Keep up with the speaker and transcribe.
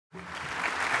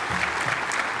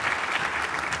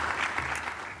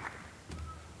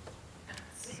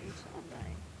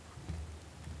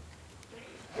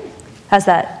How's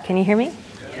that? Can you hear me?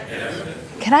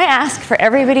 Can I ask for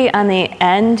everybody on the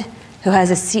end who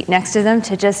has a seat next to them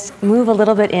to just move a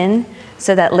little bit in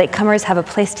so that latecomers have a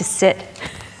place to sit?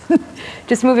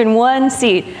 Just move in one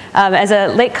seat. As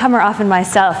a latecomer often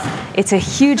myself, it's a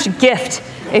huge gift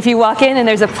if you walk in and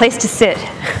there's a place to sit.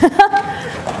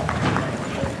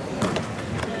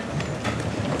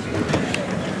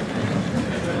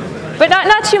 But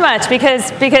not too much,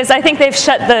 because I think they've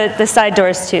shut the side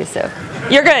doors too, so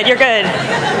you're good, you're good.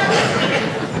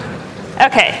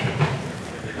 Okay.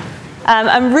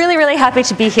 I'm really, really happy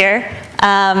to be here.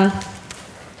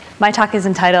 My talk is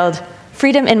entitled,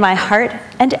 Freedom in My Heart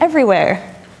and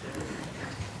Everywhere.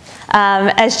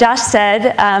 As Josh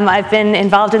said, I've been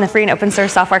involved in the free and open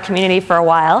source software community for a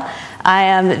while. I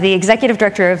am the executive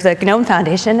director of the GNOME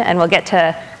Foundation, and we'll get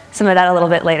to some of that a little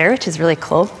bit later, which is really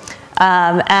cool.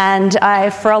 And I,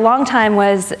 for a long time,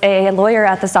 was a lawyer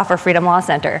at the Software Freedom Law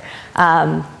Center,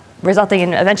 resulting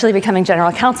in eventually becoming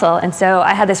general counsel. And so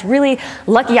I had this really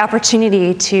lucky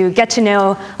opportunity to get to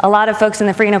know a lot of folks in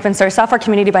the free and open source software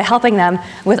community by helping them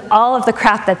with all of the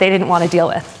crap that they didn't want to deal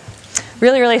with.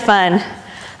 Really, really fun.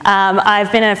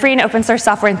 I've been a free and open source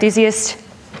software enthusiast,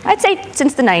 I'd say,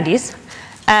 since the 90s.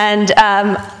 And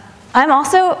I'm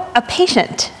also a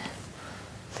patient.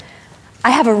 I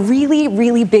have a really,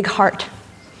 really big heart.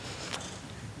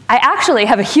 I actually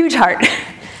have a huge heart.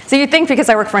 So you'd think because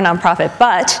I work for a nonprofit,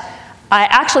 but I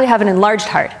actually have an enlarged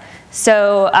heart.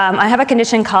 So I have a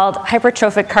condition called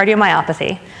hypertrophic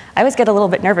cardiomyopathy. I always get a little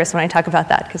bit nervous when I talk about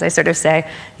that, because I sort of say,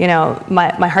 you know,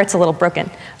 my heart's a little broken.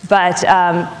 But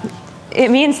it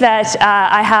means that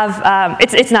I have,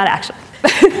 it's not actually.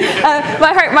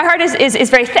 My heart is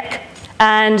very thick.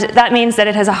 And that means that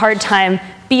it has a hard time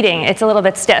beating. It's a little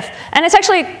bit stiff. And it's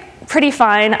actually pretty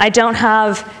fine. I don't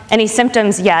have any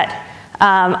symptoms yet.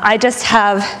 I just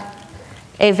have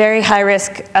a very high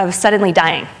risk of suddenly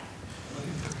dying.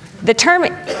 The term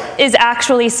is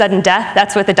actually sudden death.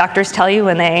 That's what the doctors tell you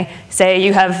when they say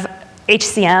you have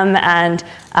HCM and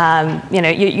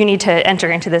you need to enter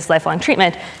into this lifelong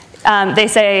treatment. They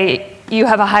say you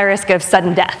have a high risk of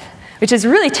sudden death, which is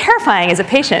really terrifying as a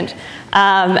patient.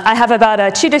 I have about a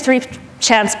 2 to 3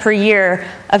 chance per year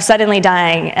of suddenly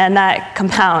dying, and that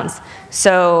compounds.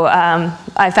 So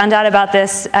I found out about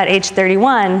this at age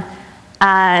 31,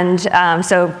 and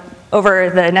so over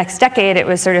the next decade, it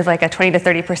was sort of like a 20 to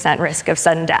 30% risk of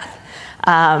sudden death.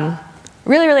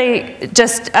 Really, really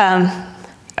just a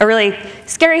really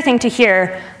scary thing to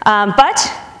hear,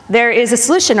 but there is a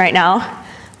solution right now,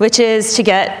 which is to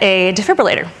get a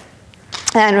defibrillator.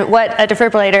 And what a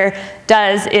defibrillator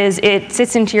does is it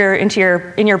sits in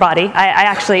your body.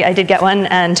 I did get one,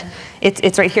 and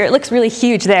it's right here. It looks really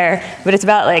huge there, but it's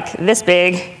about like this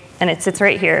big, and it sits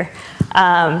right here.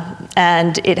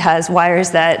 And it has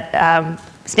wires that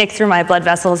snake through my blood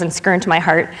vessels and screw into my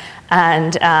heart.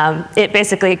 And it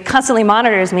basically constantly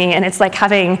monitors me, and it's like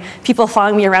having people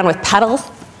following me around with paddles.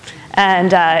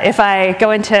 And if I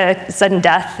go into sudden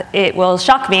death, it will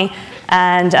shock me,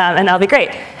 and I'll be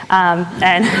great. And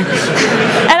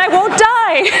I won't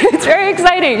die. It's very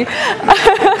exciting.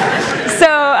 So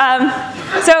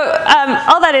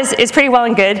all that is pretty well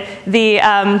and good. The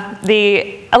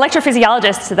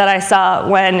electrophysiologist that I saw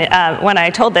when I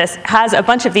told this has a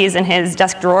bunch of these in his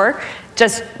desk drawer,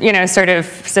 just sort of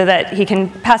so that he can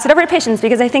pass it over to patients,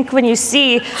 because I think when you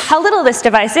see how little this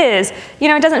device is,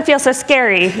 it doesn't feel so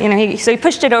scary. So he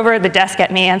pushed it over the desk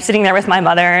at me. I'm sitting there with my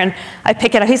mother, and I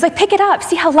pick it up. He's like, pick it up,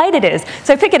 see how light it is.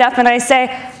 So I pick it up and I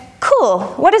say, cool,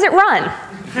 what does it run?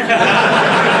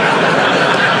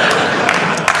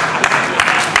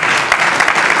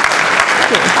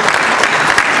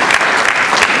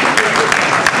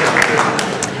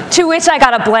 To which I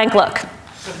got a blank look.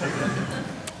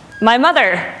 My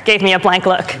mother gave me a blank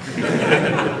look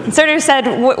and sort of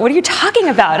said, what are you talking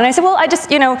about? And I said, well, I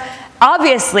just,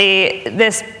 obviously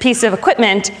this piece of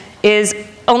equipment is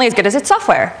only as good as its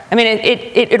software. I mean,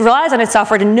 it relies on its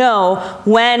software to know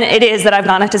when it is that I've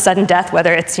gone into sudden death,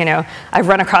 whether it's, I've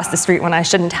run across the street when I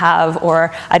shouldn't have,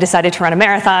 or I decided to run a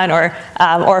marathon,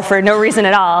 or for no reason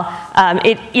at all.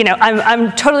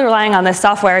 I'm totally relying on this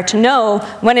software to know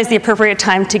when is the appropriate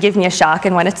time to give me a shock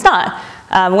and when it's not.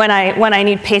 When I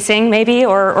need pacing, maybe,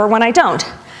 or when I don't.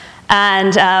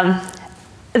 And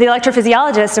the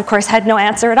electrophysiologist, of course, had no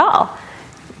answer at all.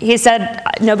 He said,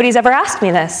 nobody's ever asked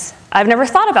me this. I've never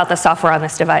thought about the software on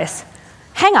this device.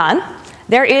 Hang on,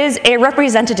 there is a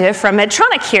representative from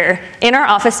Medtronic here in our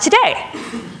office today.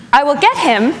 I will get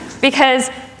him because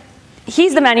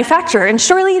he's the manufacturer, and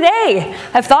surely they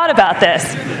have thought about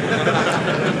this.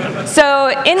 So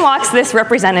in walks this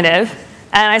representative,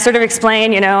 And I sort of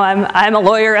explained, I'm a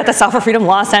lawyer at the Software Freedom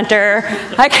Law Center.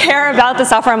 I care about the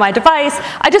software on my device.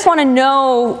 I just want to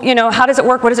know, how does it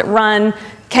work? What does it run?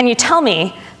 Can you tell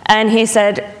me? And he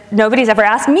said, nobody's ever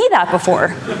asked me that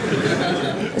before.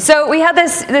 So we had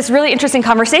this really interesting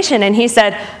conversation, and he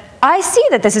said, I see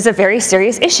that this is a very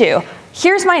serious issue.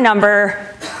 Here's my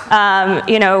number.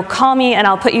 Call me, and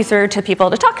I'll put you through to people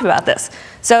to talk about this.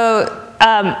 So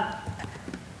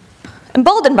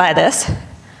emboldened by this,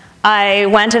 I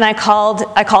went and I called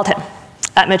him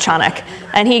at Medtronic,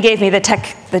 and he gave me the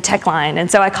tech line. And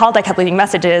so I kept leaving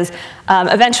messages.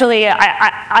 Eventually,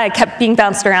 I kept being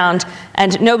bounced around,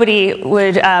 and nobody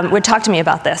would talk to me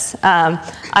about this.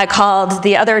 I called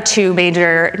the other two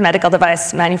major medical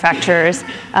device manufacturers,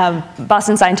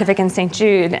 Boston Scientific and St.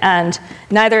 Jude, and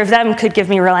neither of them could give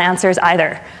me real answers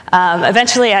either.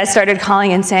 Eventually, I started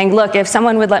calling and saying, look, if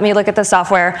someone would let me look at the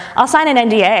software, I'll sign an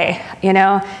NDA,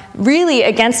 really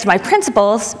against my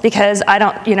principles, because I'm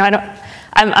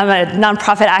a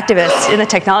nonprofit activist in the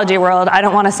technology world. I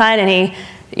don't want to sign any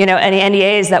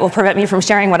NDAs that will prevent me from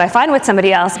sharing what I find with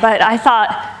somebody else. But I thought,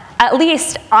 at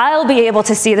least I'll be able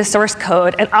to see the source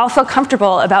code, and I'll feel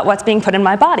comfortable about what's being put in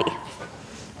my body.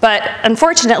 But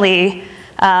unfortunately,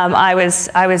 I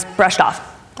was brushed off.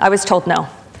 I was told no.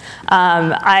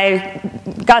 I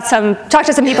talked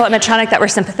to some people at Medtronic that were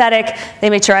sympathetic. They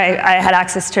made sure I had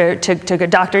access to good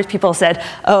doctors. People said,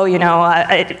 oh,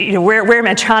 we're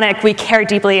Medtronic. We care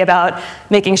deeply about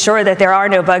making sure that there are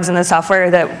no bugs in the software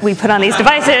that we put on these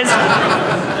devices.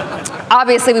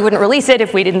 Obviously, we wouldn't release it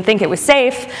if we didn't think it was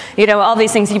safe. All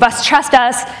these things. You must trust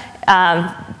us.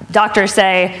 Doctors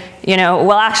say,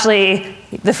 well, actually,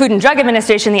 the Food and Drug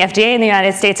Administration, the FDA in the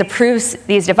United States, approves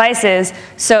these devices.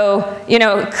 So,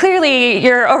 clearly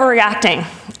you're overreacting.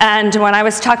 And when I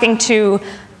was talking to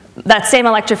that same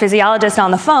electrophysiologist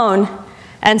on the phone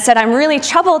and said, I'm really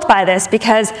troubled by this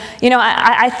because,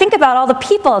 I think about all the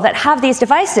people that have these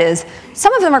devices.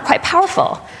 Some of them are quite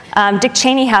powerful. Dick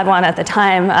Cheney had one at the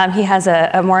time. He has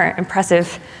a more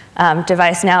impressive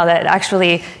device now that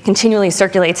actually continually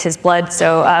circulates his blood,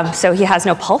 so he has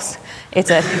no pulse. It's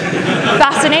a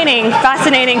fascinating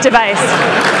device.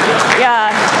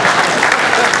 Yeah.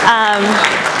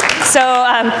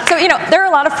 There are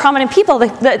a lot of prominent people. The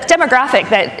demographic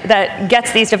that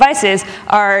gets these devices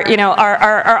are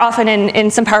often in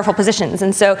some powerful positions,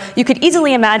 and so you could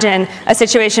easily imagine a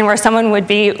situation where someone would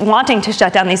be wanting to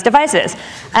shut down these devices.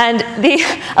 And the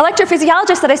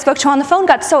electrophysiologist that I spoke to on the phone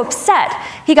got so upset.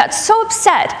 He got so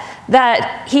upset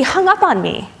that he hung up on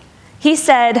me. He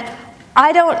said,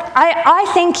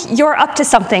 I think you're up to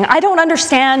something. I don't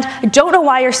understand. I don't know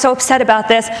why you're so upset about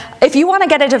this. If you want to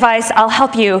get a device, I'll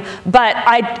help you. But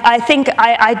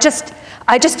I just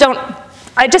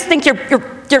think you're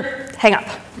hang up.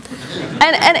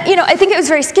 And I think it was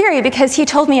very scary because he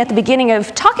told me at the beginning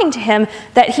of talking to him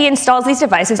that he installs these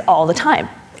devices all the time.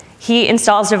 He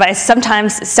installs devices,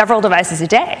 sometimes several devices a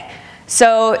day.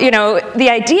 So, the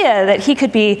idea that he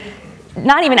could be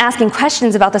not even asking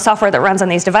questions about the software that runs on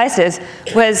these devices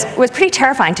was pretty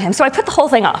terrifying to him. So I put the whole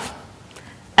thing off.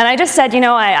 And I just said,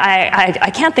 I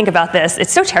can't think about this.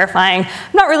 It's so terrifying.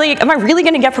 Am I really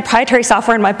going to get proprietary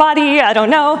software in my body? I don't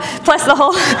know. Plus the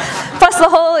whole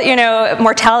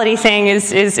mortality thing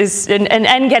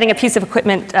and getting a piece of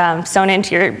equipment sewn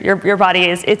into your body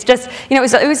it's just, it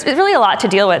was really a lot to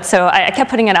deal with. So I kept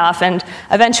putting it off, and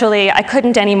eventually I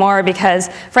couldn't anymore because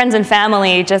friends and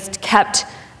family just kept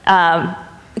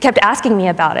asking me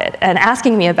about it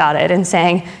and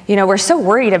saying, we're so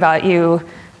worried about you.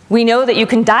 We know that you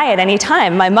can die at any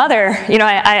time. My mother,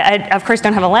 I of course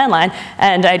don't have a landline,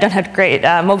 and I don't have great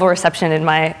mobile reception in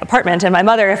my apartment. And my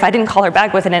mother, if I didn't call her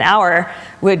back within an hour,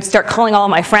 would start calling all of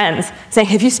my friends, saying,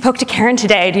 have you spoke to Karen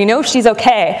today? Do you know if she's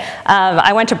okay?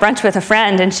 I went to brunch with a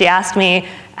friend, and she asked me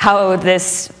how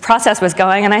this process was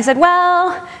going, and I said,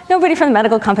 well, nobody from the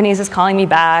medical companies is calling me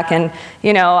back, and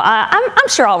I'm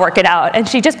sure I'll work it out. And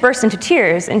she just burst into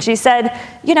tears, and she said,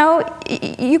 you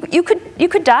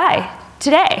could die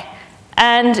today,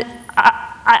 and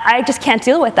I just can't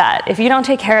deal with that. If you don't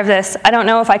take care of this, I don't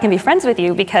know if I can be friends with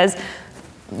you because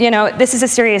this is a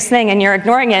serious thing, and you're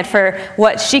ignoring it for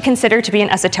what she considered to be an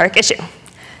esoteric issue.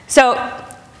 So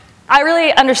I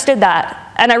really understood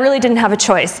that, and I really didn't have a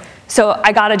choice. So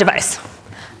I got a device.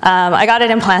 I got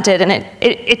it implanted, and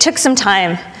it took some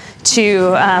time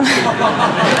to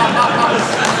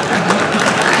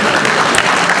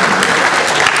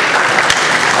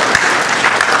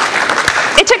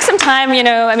it took some time,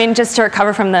 just to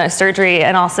recover from the surgery,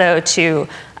 and also to,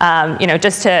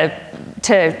 just to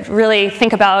really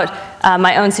think about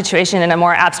my own situation in a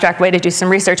more abstract way to do some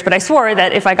research, but I swore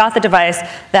that if I got the device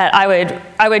that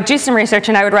I would do some research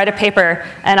and I would write a paper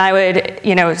and I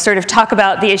would sort of talk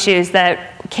about the issues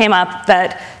that came up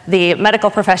that the medical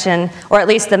profession, or at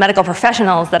least the medical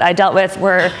professionals that I dealt with,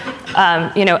 were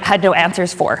had no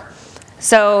answers for.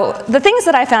 So the things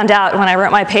that I found out when I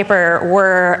wrote my paper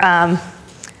were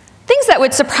things that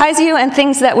would surprise you and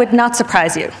things that would not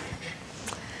surprise you.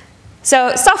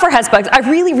 So software has bugs. I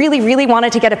really, really, really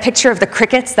wanted to get a picture of the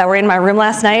crickets that were in my room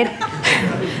last night.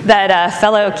 That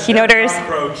fellow keynoters.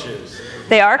 Cockroaches.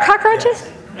 They are cockroaches?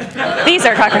 These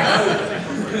are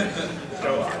cockroaches.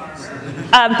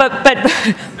 But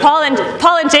Paul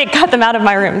and Jake got them out of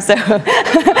my room, so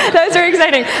that was very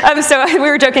exciting. So we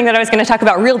were joking that I was going to talk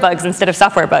about real bugs instead of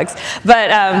software bugs.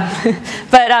 But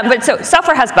so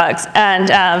software has bugs,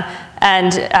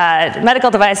 and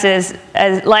medical devices,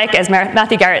 as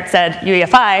Matthew Garrett said,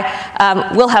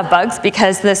 UEFI, will have bugs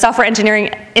because the Software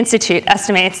Engineering Institute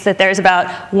estimates that there's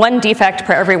about 1 defect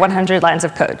per every 100 lines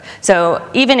of code. So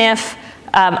even if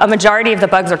a majority of the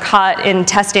bugs are caught in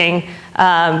testing,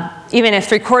 even if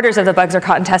 3/4 of the bugs are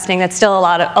caught in testing, that's still a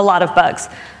lot of bugs.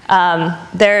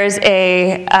 There's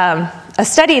a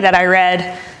study that I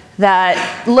read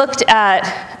that looked at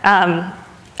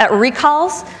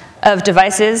recalls of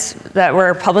devices that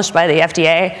were published by the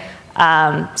FDA.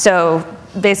 So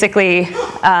basically,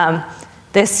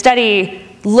 this study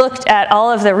looked at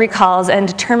all of the recalls and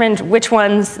determined which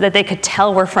ones that they could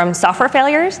tell were from software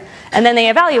failures, and then they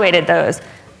evaluated those.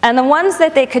 And the ones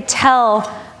that they could tell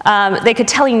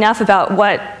enough about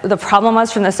what the problem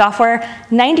was from the software,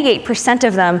 98%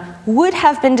 of them would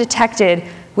have been detected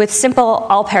with simple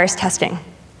all-pairs testing.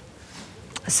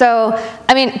 So,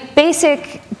 I mean,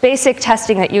 basic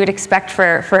testing that you would expect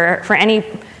for any,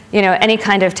 any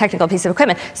kind of technical piece of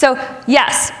equipment. So,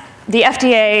 yes, the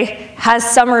FDA has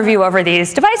some review over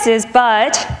these devices,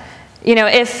 but,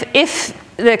 if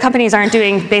the companies aren't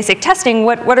doing basic testing,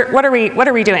 what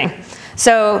are we doing?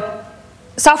 So,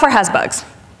 software has bugs.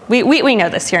 We know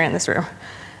this here in this room.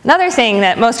 Another thing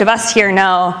that most of us here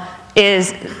know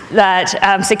is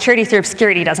that security through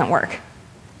obscurity doesn't work.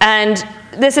 And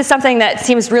this is something that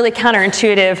seems really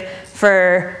counterintuitive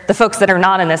for the folks that are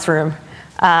not in this room.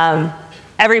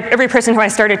 Every person who I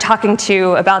started talking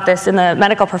to about this in the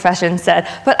medical profession said,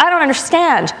 but I don't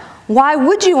understand. Why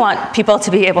would you want people to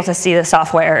be able to see the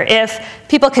software? If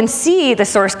people can see the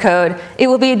source code, it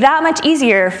will be that much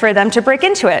easier for them to break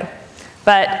into it.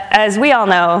 But as we all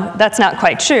know, that's not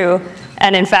quite true.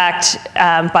 And in fact,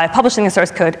 by publishing the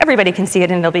source code, everybody can see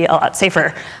it and it'll be a lot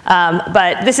safer.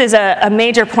 But this is a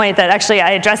major point that actually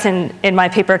I address in my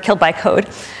paper, Killed by Code,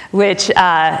 which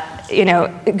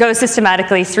goes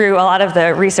systematically through a lot of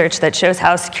the research that shows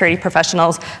how security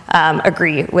professionals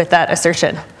agree with that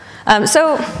assertion.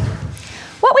 So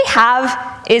what we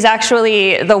have is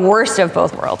actually the worst of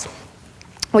both worlds.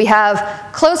 We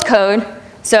have closed code,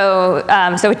 so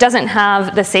it doesn't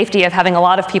have the safety of having a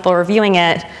lot of people reviewing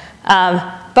it.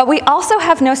 But we also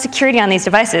have no security on these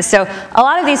devices. So a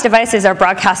lot of these devices are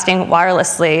broadcasting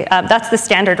wirelessly. That's the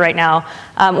standard right now.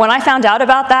 When I found out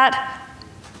about that,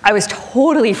 I was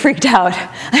totally freaked out.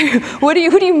 Who do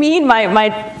you mean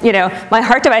my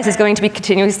heart device is going to be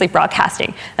continuously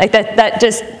broadcasting? Like that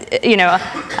just,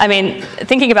 I mean,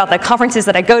 thinking about the conferences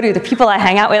that I go to, the people I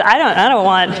hang out with, I don't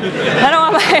want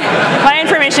my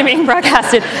information being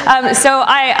broadcasted. So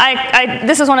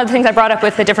this is one of the things I brought up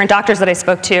with the different doctors that I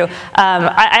spoke to.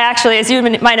 I actually, as you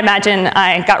might imagine,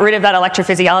 I got rid of that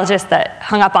electrophysiologist that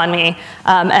hung up on me.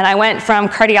 And I went from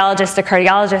cardiologist to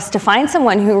cardiologist to find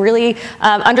someone who really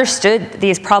understood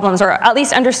these problems, or at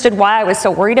least understood why I was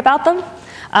so worried about them.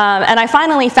 And I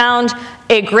finally found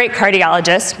a great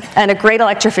cardiologist and a great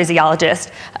electrophysiologist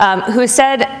who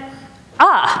said,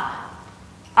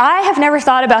 I have never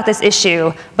thought about this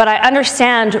issue, but I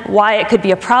understand why it could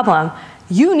be a problem.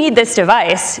 You need this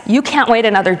device. You can't wait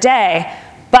another day,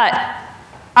 but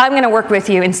I'm going to work with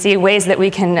you and see ways that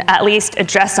we can at least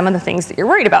address some of the things that you're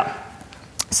worried about.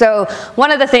 So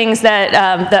one of the things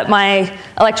that my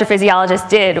electrophysiologist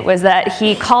did was that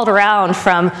he called around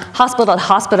from hospital to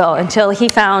hospital until he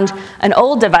found an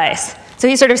old device. So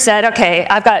he sort of said, okay,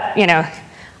 I've got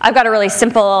a really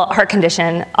simple heart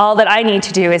condition. All that I need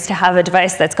to do is to have a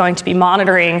device that's going to be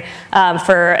monitoring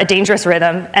for a dangerous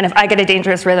rhythm. And if I get a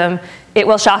dangerous rhythm, it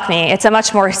will shock me. It's a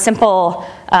much more simple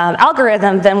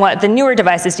algorithm than what the newer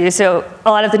devices do. So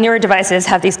a lot of the newer devices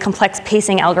have these complex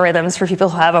pacing algorithms for people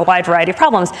who have a wide variety of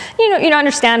problems. You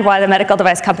understand why the medical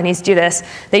device companies do this.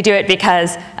 They do it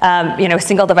because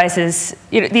single devices,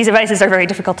 these devices are very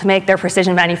difficult to make. They're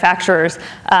precision manufacturers,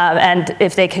 and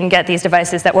if they can get these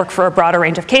devices that work for a broader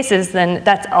range of cases, then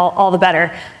that's all the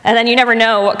better. And then you never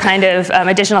know what kind of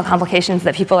additional complications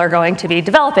that people are going to be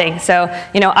developing. So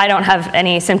I don't have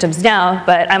any symptoms now,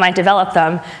 but I might develop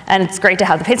them, and it's great to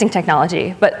have the pacing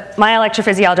technology. But my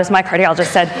electrophysiologist, my cardiologist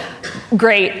said,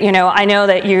 great, I know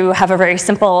that you have a very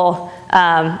simple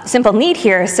need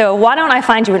here, so why don't I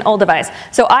find you an old device?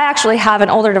 So I actually have an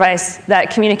older device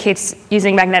that communicates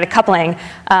using magnetic coupling,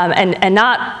 and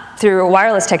not through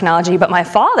wireless technology, but my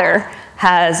father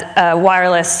has a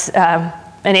wireless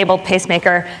enabled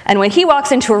pacemaker, and when he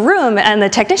walks into a room and the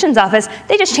technician's office,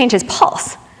 they just change his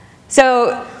pulse.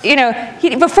 So,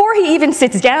 before he even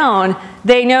sits down,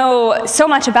 they know so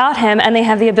much about him, and they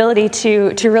have the ability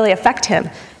to really affect him.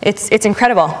 It's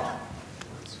incredible.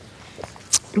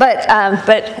 But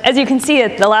as you can see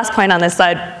at the last point on this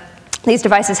slide, these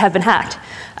devices have been hacked.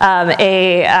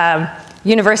 A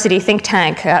university think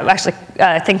tank, actually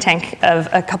a think tank of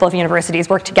a couple of universities,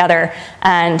 worked together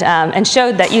and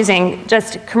showed that using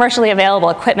just commercially available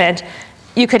equipment,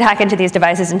 you could hack into these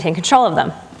devices and take control of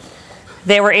them.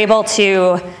 They were able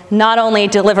to not only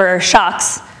deliver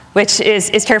shocks, which is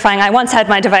terrifying. I once had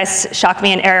my device shock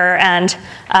me in error, and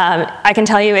I can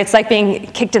tell you it's like being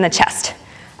kicked in the chest.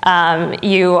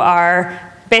 You are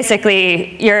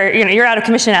basically, you're out of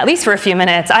commission at least for a few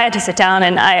minutes. I had to sit down,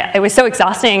 and it was so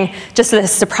exhausting, just the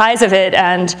surprise of it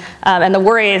and the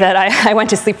worry that I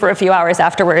went to sleep for a few hours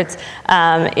afterwards.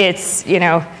 It's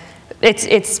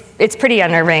pretty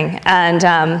unnerving.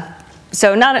 And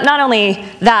so not only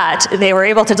that, they were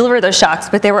able to deliver those shocks,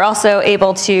 but they were also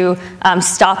able to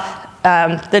stop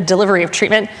the delivery of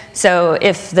treatment. So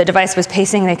if the device was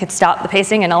pacing, they could stop the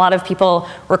pacing, and a lot of people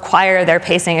require their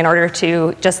pacing in order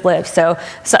to just live. So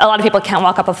a lot of people can't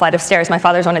walk up a flight of stairs. My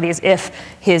father's one of these if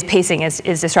his pacing is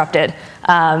disrupted.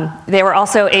 They were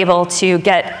also able to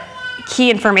get key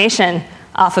information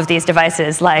off of these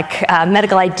devices, like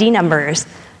medical ID numbers,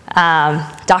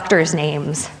 doctors'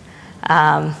 names,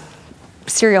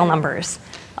 serial numbers,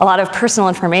 a lot of personal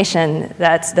information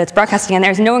that's broadcasting, and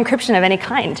there's no encryption of any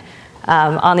kind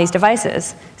on these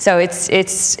devices. So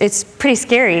it's pretty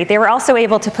scary. They were also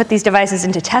able to put these devices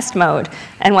into test mode,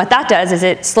 and what that does is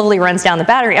it slowly runs down the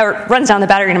battery, or runs down the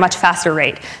battery at a much faster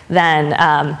rate than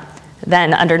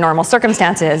under normal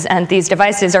circumstances, and these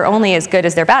devices are only as good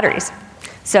as their batteries.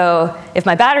 So if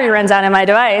my battery runs out in my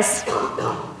device,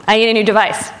 I need a new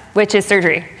device, which is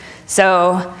surgery.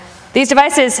 So these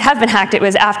devices have been hacked. It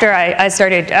was after I was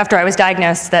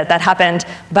diagnosed that happened,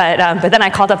 but then I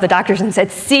called up the doctors and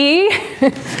said, see? So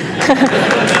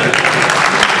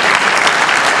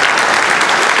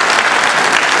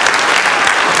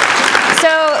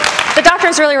the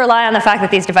doctors really rely on the fact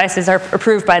that these devices are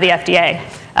approved by the FDA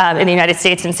in the United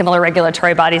States and similar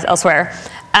regulatory bodies elsewhere.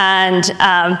 And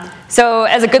so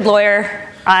as a good lawyer,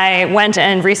 I went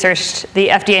and researched the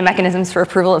FDA mechanisms for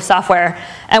approval of software.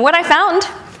 And what I found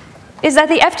is that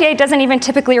the FDA doesn't even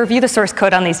typically review the source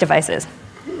code on these devices.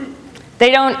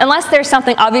 They don't, unless there's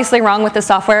something obviously wrong with the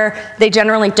software, they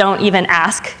generally don't even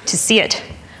ask to see it.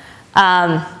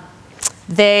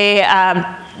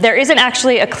 There isn't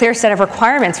actually a clear set of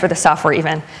requirements for the software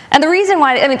even. And the reason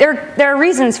why, I mean, there are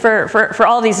reasons for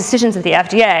all of these decisions at the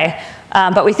FDA,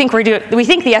 but we think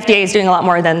the FDA is doing a lot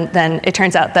more than it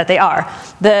turns out that they are.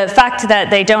 The fact that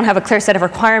they don't have a clear set of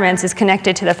requirements is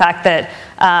connected to the fact that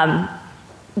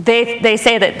they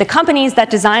say that the companies that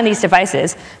design these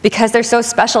devices, because they're so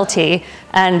specialty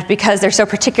and because they're so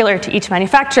particular to each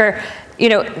manufacturer,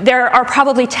 there are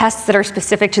probably tests that are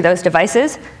specific to those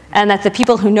devices, and that the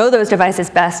people who know those devices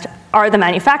best are the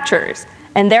manufacturers.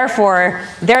 And therefore,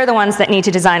 they're the ones that need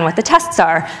to design what the tests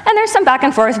are. And there's some back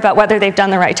and forth about whether they've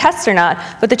done the right tests or not,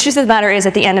 but the truth of the matter is,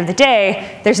 at the end of the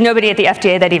day, there's nobody at the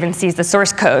FDA that even sees the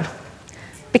source code.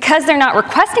 Because they're not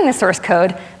requesting the source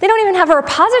code, they don't even have a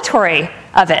repository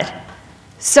of it.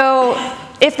 So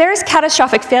if there's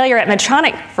catastrophic failure at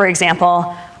Medtronic, for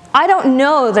example, I don't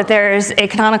know that there's a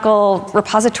canonical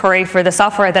repository for the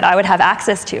software that I would have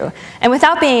access to. And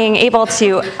without being able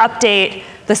to update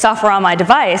the software on my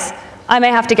device, I may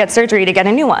have to get surgery to get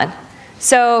a new one.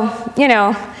 So,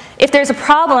 if there's a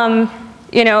problem,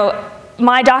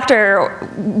 my doctor,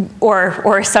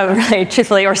 or some, really,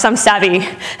 truthfully, or some savvy,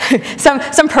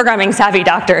 some programming savvy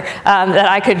doctor that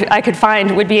I could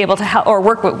find would be able to help, or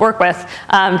work with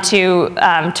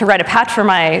to write a patch for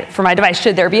my device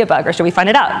should there be a bug, or should we find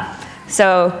it out.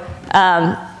 So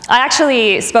I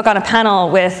actually spoke on a panel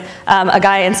with a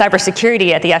guy in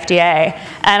cybersecurity at the FDA,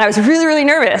 and I was really, really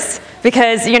nervous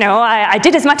because, you know, I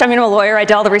did as much. I'm a lawyer. I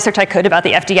did all the research I could about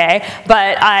the FDA,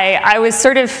 but I was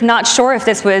sort of not sure if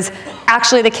this was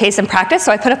actually the case in practice.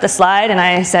 So I put up the slide and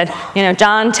I said, you know,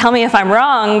 John, tell me if I'm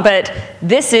wrong, but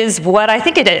this is what I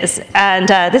think it is, and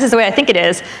this is the way I think it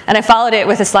is. And I followed it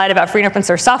with a slide about free and open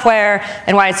source software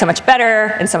and why it's so much better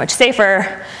and so much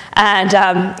safer. And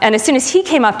as soon as he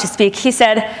came up to speak, he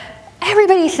said,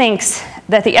 everybody thinks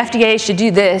that the FDA should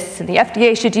do this and the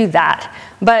FDA should do that,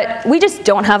 but we just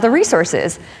don't have the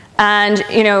resources. And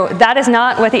you know, that is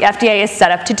not what the FDA is set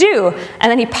up to do.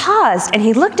 And then he paused and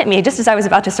he looked at me just as I was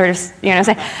about to sort of, you know,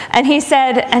 say, and he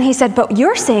said, but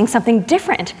you're saying something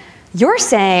different. You're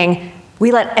saying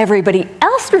we let everybody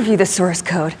else review the source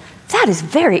code. That is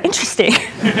very interesting.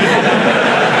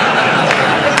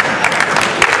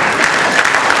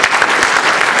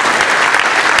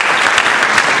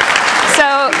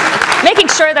 Making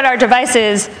sure that our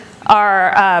devices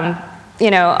are,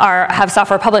 have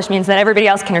software published means that everybody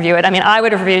else can review it. I mean, I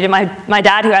would have reviewed it. My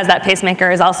dad, who has that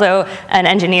pacemaker, is also an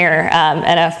engineer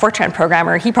and a Fortran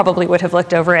programmer. He probably would have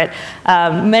looked over it.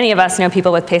 Many of us know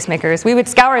people with pacemakers. We would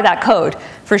scour that code,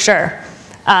 for sure.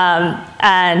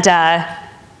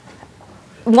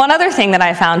 One other thing that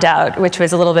I found out, which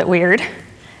was a little bit weird,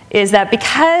 is that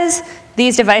because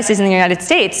these devices in the United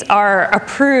States are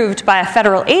approved by a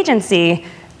federal agency,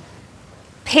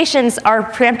 patients are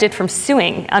preempted from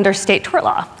suing under state tort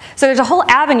law. So there's a whole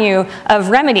avenue of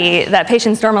remedy that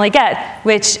patients normally get,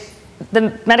 which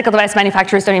the medical device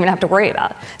manufacturers don't even have to worry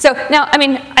about. So now, I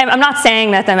mean, I'm not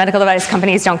saying that the medical device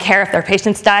companies don't care if their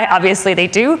patients die. Obviously they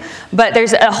do. But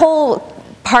there's a whole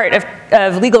part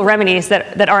of legal remedies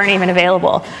that aren't even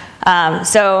available.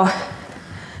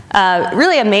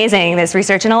 Really amazing, this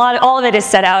research, and all of it is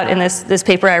set out in this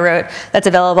paper I wrote that's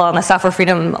available on the Software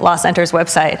Freedom Law Center's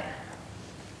website.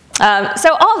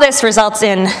 So all this results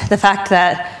in the fact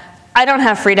that I don't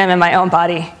have freedom in my own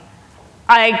body.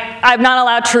 I'm not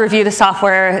allowed to review the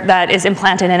software that is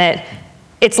implanted in it.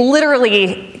 It's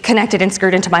literally connected and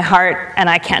screwed into my heart, and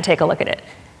I can't take a look at it.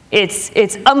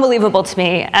 It's unbelievable to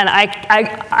me, and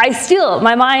I still,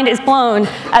 my mind is blown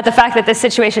at the fact that this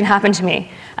situation happened to me.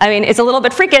 I mean, it's a little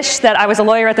bit freakish that I was a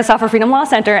lawyer at the Software Freedom Law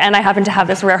Center and I happen to have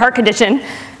this rare heart condition,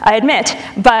 I admit,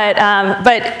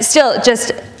 but still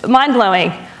just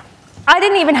mind-blowing. I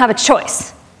didn't even have a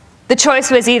choice. The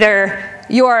choice was either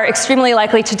you are extremely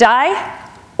likely to die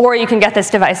or you can get this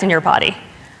device in your body.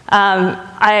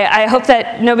 I hope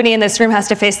that nobody in this room has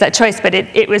to face that choice, but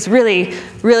it was really,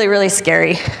 really, really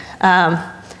scary. And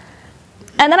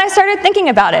then I started thinking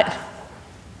about it.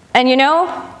 And you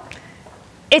know,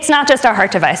 it's not just our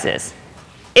heart devices.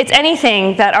 It's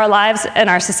anything that our lives and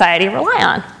our society rely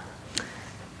on.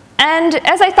 And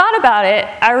as I thought about it,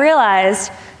 I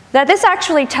realized that this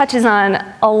actually touches on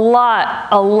a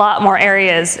lot more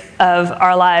areas of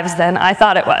our lives than I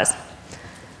thought it was.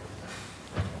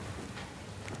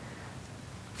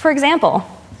 For example,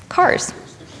 cars.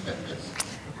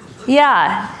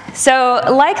 Yeah, so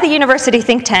like the university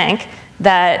think tank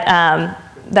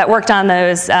that worked on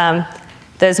those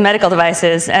medical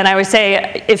devices, and I would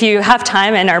say if you have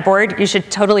time and are bored, you should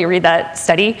totally read that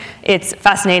study. It's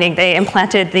fascinating. They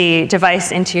implanted the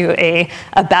device into a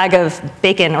bag of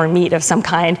bacon or meat of some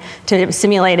kind to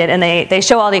simulate it, and they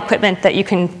show all the equipment that you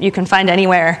can find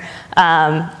anywhere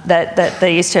that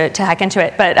they used to hack into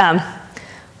it.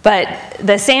 But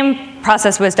the same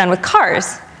process was done with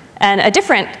cars, and a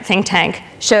different think tank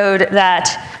showed that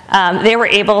they were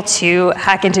able to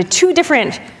hack into two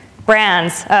different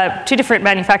brands, two different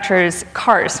manufacturers'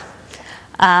 cars.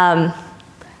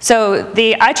 So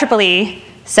the IEEE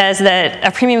says that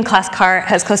a premium class car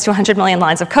has close to 100 million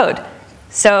lines of code.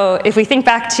 So if we think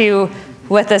back to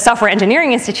what the Software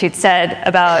Engineering Institute said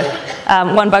about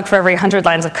 1 bug for every 100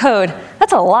 lines of code,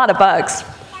 that's a lot of bugs.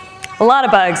 A lot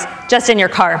of bugs just in your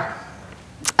car.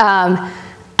 And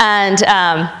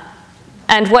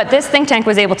what this think tank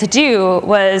was able to do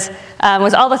was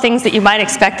all the things that you might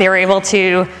expect. They were able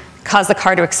to cause the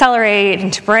car to accelerate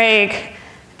and to brake.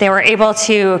 They were able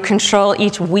to control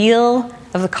each wheel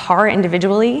of the car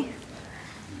individually.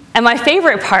 And my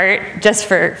favorite part, just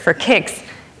for kicks,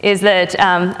 is that,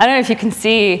 I don't know if you can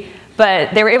see,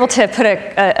 but they were able to put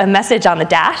a message on the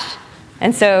dash.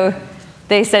 And so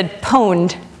they said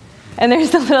pwned. And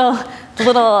there's the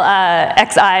little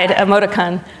X-eyed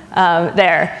emoticon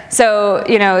there. So,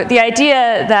 you know, the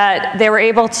idea that they were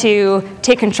able to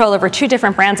take control over two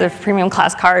different brands of premium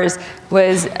class cars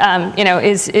was, you know,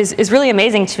 is really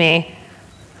amazing to me.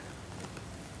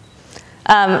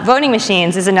 Voting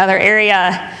machines is another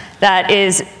area that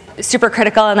is super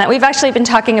critical, and that we've actually been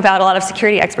talking about, a lot of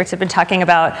security experts have been talking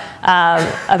about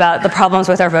the problems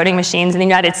with our voting machines. In the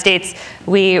United States,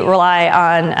 we rely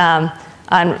on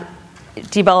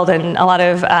Diebold and a lot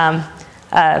of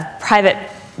private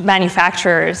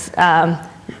manufacturers,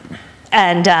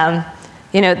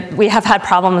 we have had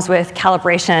problems with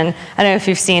calibration. I don't know if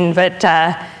you've seen, but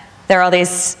there are all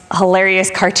these hilarious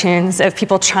cartoons of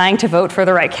people trying to vote for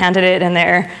the right candidate, and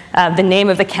the name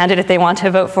of the candidate they want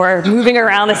to vote for moving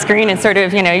around the screen, and sort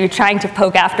of, you're trying to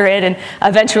poke after it, and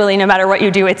eventually, no matter what you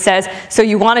do, it says, so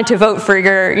you wanted to vote for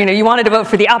you wanted to vote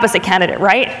for the opposite candidate,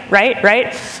 right?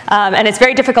 And it's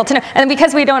very difficult to know. And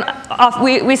because we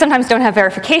sometimes don't have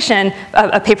verification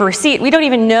of a paper receipt, we don't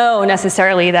even know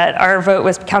necessarily that our vote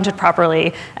was counted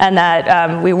properly, and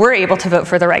that we were able to vote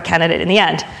for the right candidate in the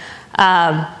end.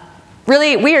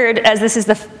 Really weird, as this is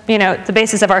the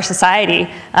basis of our society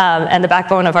and the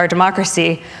backbone of our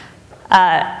democracy.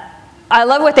 I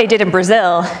love what they did in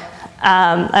Brazil.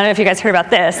 I don't know if you guys heard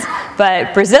about this,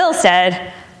 but Brazil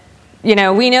said,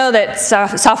 we know that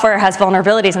software has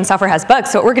vulnerabilities and software has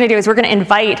bugs, so what we're going to do is we're going to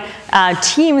invite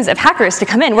teams of hackers to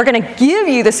come in. We're going to give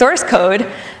you the source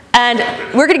code, and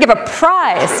we're going to give a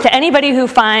prize to anybody who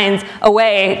finds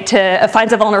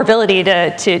finds a vulnerability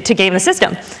to game the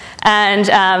system. And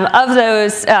of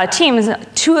those teams,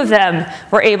 2 of them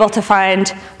were able to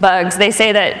find bugs. They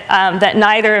say that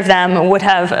neither of them would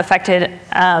have affected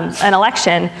an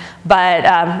election, but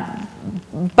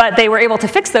they were able to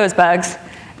fix those bugs,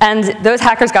 and those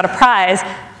hackers got a prize.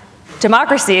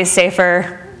 Democracy is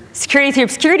safer. Security through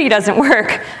obscurity doesn't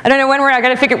work. I don't know when we're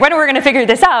going to figure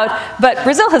this out, but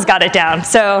Brazil has got it down.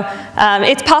 So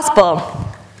it's possible.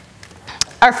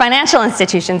 Our financial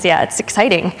institutions, yeah, it's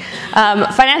exciting.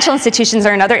 Financial institutions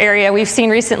are another area. We've seen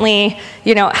recently,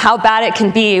 how bad it can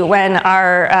be when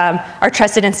our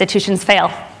trusted institutions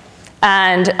fail.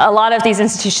 And a lot of these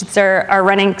institutions are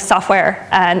running software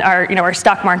and our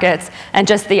stock markets and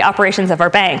just the operations of our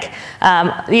bank.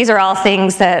 These are all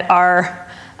things that are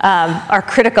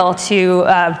critical to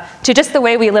just the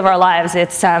way we live our lives.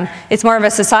 It's more of a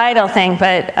societal thing,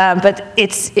 but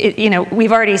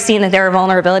we've already seen that there are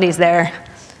vulnerabilities there.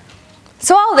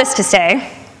 So all this to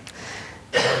say,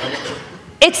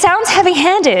 it sounds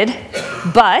heavy-handed,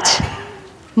 but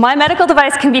my medical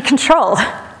device can be controlled.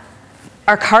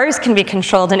 Our cars can be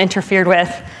controlled and interfered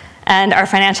with, and our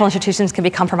financial institutions can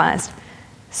be compromised.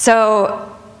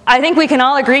 So I think we can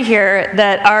all agree here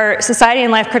that our society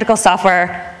and life-critical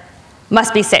software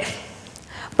must be safe.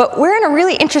 But we're in a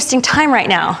really interesting time right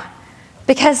now,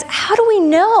 because how do we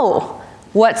know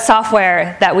what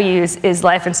software that we use is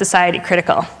life and society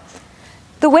critical?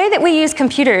 The way that we use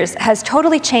computers has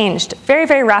totally changed very,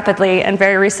 very rapidly and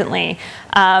very recently.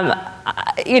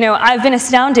 I've been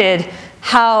astounded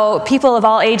how people of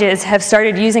all ages have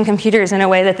started using computers in a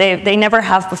way that they never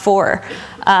have before.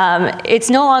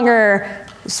 It's no longer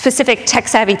specific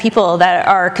tech-savvy people that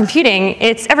are computing.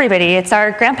 It's everybody. It's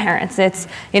our grandparents. It's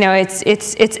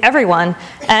everyone,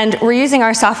 and we're using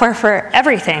our software for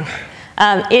everything.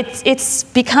 It's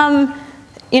become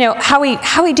how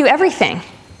we do everything.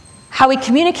 How we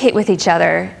communicate with each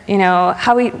other,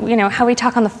 how we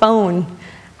talk on the phone,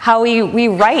 how we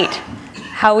write,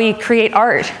 how we create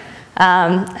art,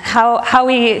 how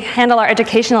we handle our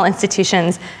educational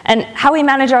institutions, and how we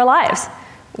manage our lives.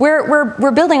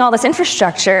 We're building all this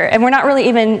infrastructure, and we're not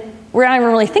even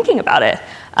really thinking about it.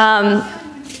 A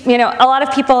lot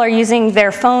of people are using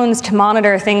their phones to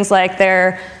monitor things like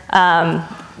their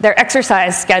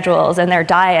exercise schedules and their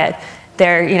diet.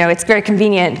 It's very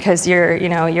convenient because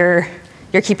you're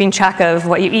keeping track of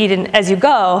what you eat as you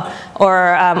go,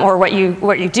 or what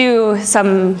you do.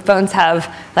 Some phones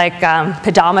have like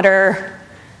pedometer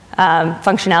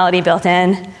functionality built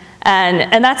in,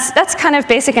 and that's kind of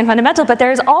basic and fundamental. But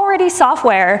there's already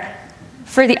software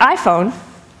for the iPhone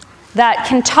that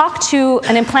can talk to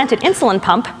an implanted insulin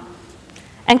pump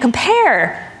and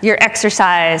compare your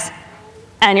exercise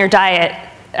and your diet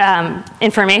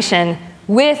information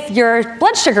with your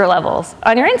blood sugar levels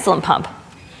on your insulin pump.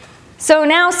 So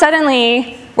now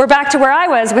suddenly, we're back to where I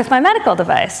was with my medical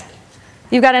device.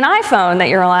 You've got an iPhone that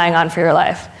you're relying on for your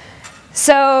life.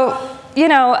 So,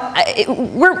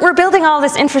 we're building all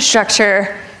this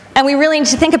infrastructure, and we really need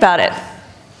to think about it,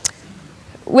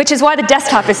 which is why the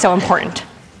desktop is so important.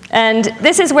 And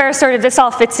this is where sort of this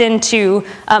all fits into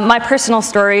my personal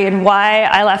story and why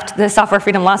I left the Software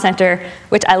Freedom Law Center,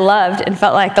 which I loved and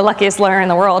felt like the luckiest lawyer in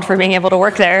the world for being able to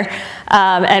work there,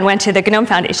 and went to the GNOME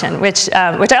Foundation, which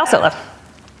I also love.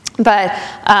 But,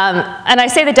 and I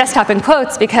say the desktop in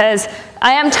quotes because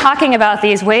I am talking about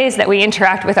these ways that we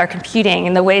interact with our computing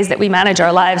and the ways that we manage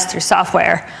our lives through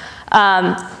software.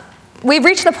 we've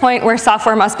reached the point where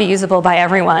software must be usable by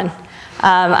everyone.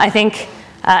 I think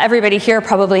everybody here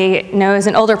probably knows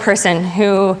an older person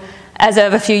who, as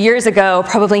of a few years ago,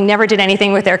 probably never did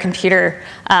anything with their computer.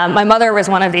 My mother was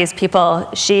one of these people.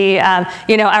 She,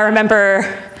 I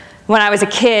remember when I was a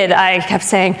kid, I kept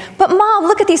saying, "But Mom,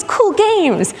 look at these cool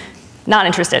games." Not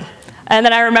interested. And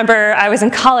then I remember I was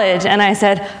in college and I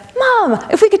said, "Mom,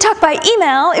 if we could talk by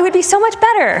email, it would be so much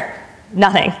better."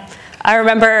 Nothing. I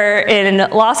remember in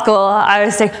law school, I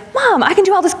was saying, "Mom, I can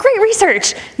do all this great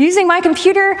research using my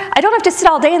computer. I don't have to sit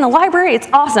all day in the library. It's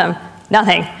awesome."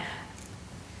 Nothing.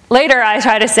 Later, I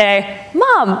try to say,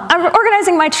 "Mom, I'm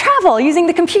organizing my travel using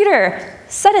the computer."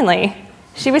 Suddenly,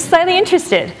 she was slightly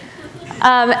interested.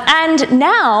 And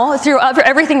now, through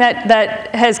everything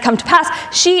that has come to pass,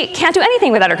 she can't do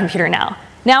anything without her computer now.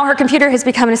 Now her computer has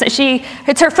become,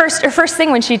 it's her first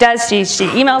thing when she does, she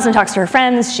emails and talks to her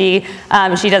friends, she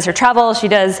does her travel, she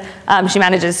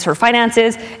manages her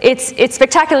finances. It's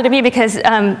spectacular to me because,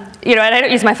 and I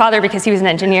don't use my father because he was an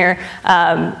engineer,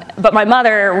 but my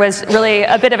mother was really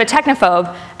a bit of a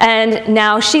technophobe, and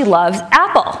now she loves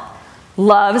Apple.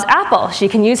 Loves Apple. She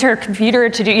can use her computer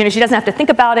to do, she doesn't have to think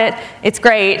about it. It's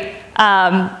great,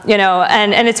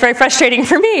 and it's very frustrating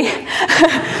for me.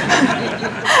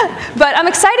 But I'm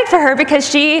excited for her because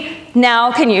she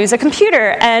now can use a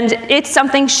computer, and it's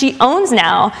something she owns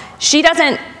now. She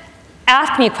doesn't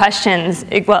ask me questions.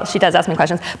 Well, she does ask me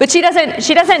questions, but she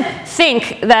doesn't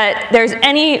think that there's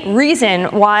any reason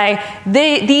why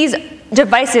these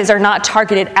devices are not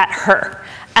targeted at her.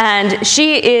 And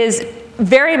she is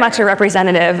very much a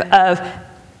representative of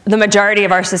the majority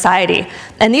of our society.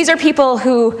 And these are people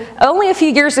who only a few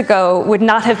years ago would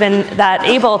not have been that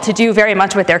able to do very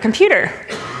much with their computer.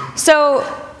 So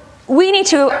we need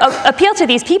to appeal to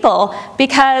these people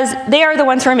because they are the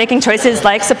ones who are making choices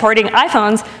like supporting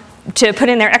iPhones to put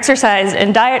in their exercise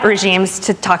and diet regimes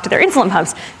to talk to their insulin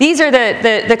pumps. These are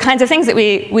the kinds of things that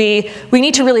we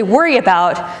need to really worry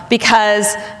about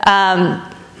because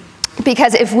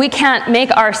if we can't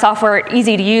make our software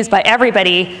easy to use by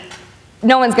everybody,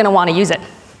 no one's going to want to use it.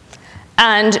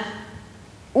 And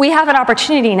we have an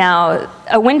opportunity now,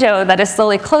 a window that is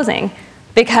slowly closing,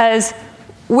 because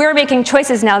we're making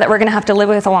choices now that we're going to have to live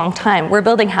with a long time. We're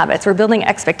building habits, we're building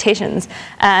expectations,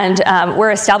 and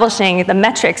we're establishing the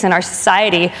metrics in our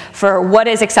society for what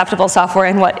is acceptable software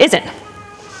and what isn't.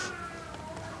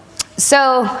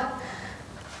 So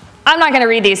I'm not going to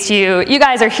read these to you. You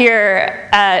guys are here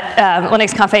at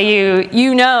Linux.conf.au.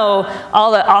 You know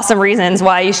all the awesome reasons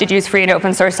why you should use free and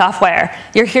open source software.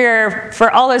 You're here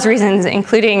for all those reasons,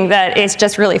 including that it's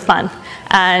just really fun.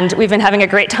 And we've been having a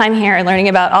great time here learning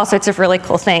about all sorts of really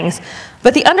cool things.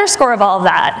 But the underscore of all of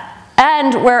that,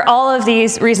 and where all of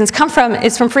these reasons come from,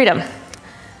 is from freedom.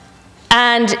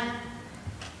 And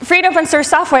free and open source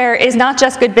software is not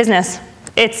just good business.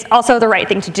 It's also the right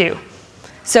thing to do.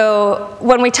 So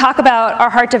when we talk about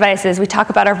our heart devices, we talk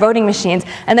about our voting machines,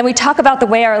 and then we talk about the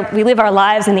way we live our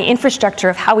lives and the infrastructure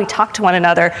of how we talk to one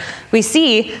another, we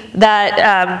see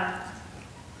that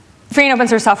free and open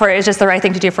source software is just the right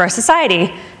thing to do for our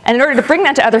society. And in order to bring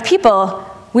that to other people,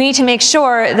 we need to make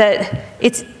sure that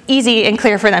it's easy and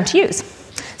clear for them to use.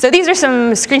 So these are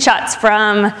some screenshots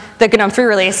from the GNOME 3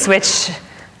 release, which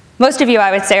most of you, I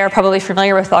would say, are probably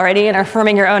familiar with already and are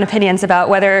forming your own opinions about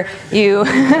whether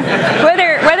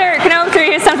whether GNOME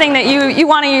 3 is something that you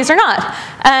want to use or not.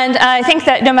 And I think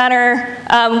that no matter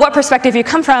what perspective you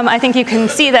come from, I think you can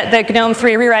see that the GNOME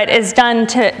 3 rewrite is done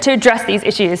to address these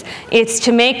issues. It's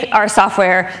to make our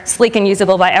software sleek and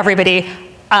usable by everybody.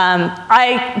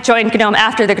 I joined GNOME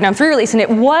after the GNOME 3 release, and it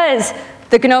was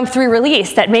the GNOME 3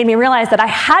 release that made me realize that I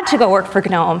had to go work for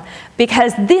GNOME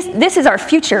because this is our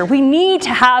future. We need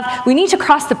to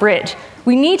cross the bridge.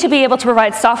 We need to be able to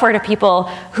provide software to people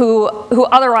who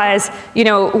otherwise,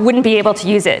 wouldn't be able to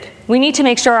use it. We need to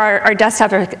make sure our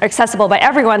desktops are accessible by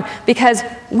everyone because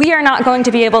we are not going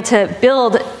to be able to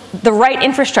build the right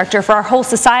infrastructure for our whole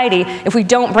society if we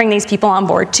don't bring these people on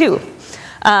board too.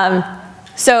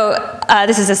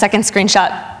 This is a second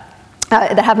screenshot.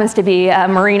 That happens to be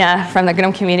Marina from the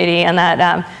GNOME community, and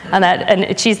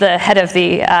she's the head of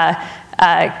the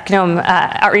GNOME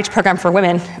Outreach Program for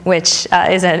Women, which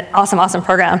is an awesome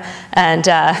program, and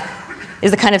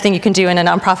is the kind of thing you can do in a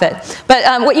nonprofit.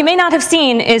 But what you may not have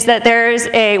seen is that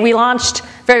we launched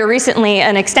very recently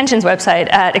an extensions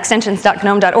website at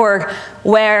extensions.gnome.org,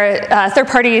 where third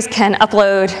parties can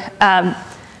upload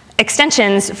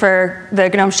extensions for the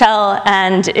GNOME shell,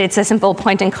 and it's a simple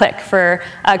point and click for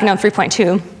GNOME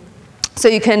 3.2. So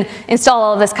you can install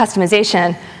all of this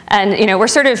customization. And we're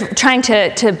sort of trying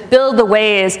to build the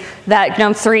ways that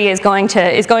GNOME 3 is going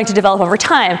to develop over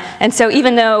time. And so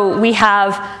even though we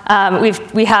have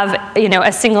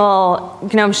a single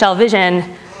GNOME shell vision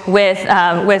with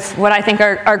what I think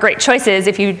are great choices,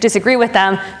 if you disagree with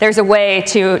them, there's a way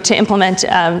to implement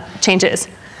changes.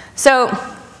 So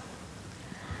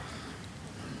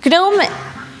GNOME,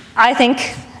 I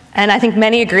think, and I think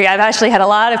many agree, I've actually had a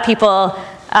lot of people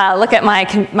look at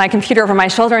my computer over my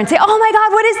shoulder and say, oh my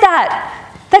God, what is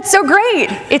that? That's so great.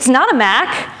 It's not a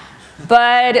Mac,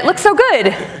 but it looks so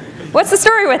good. What's the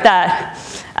story with that?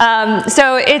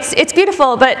 So it's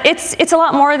beautiful, but it's a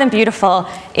lot more than beautiful.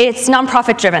 It's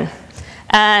nonprofit driven.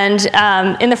 And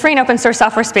in the free and open source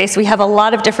software space, we have a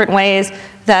lot of different ways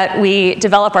that we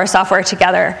develop our software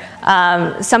together.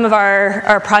 Some of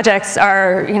our projects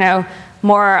are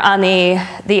more on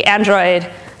the Android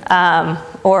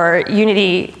or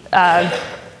Unity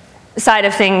side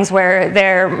of things, where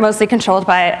they're mostly controlled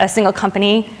by a single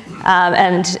company,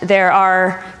 and there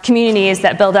are communities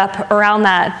that build up around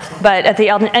that. But at the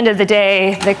end of the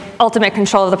day, the ultimate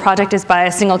control of the project is by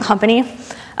a single company.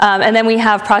 And then we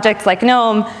have projects like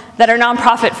GNOME that are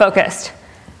nonprofit focused.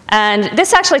 And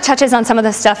this actually touches on some of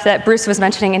the stuff that Bruce was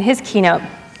mentioning in his keynote.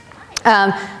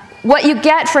 What you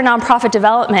get for nonprofit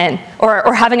development,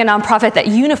 or having a nonprofit that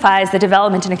unifies the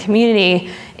development in a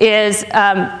community, is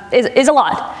a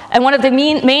lot. And one of the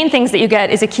main things that you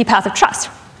get is a key path of trust.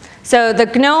 So the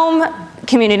GNOME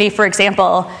community, for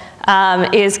example,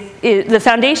 the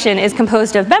foundation is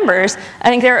composed of members. I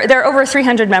think there are over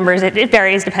 300 members. It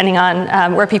varies depending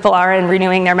on where people are in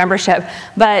renewing their membership.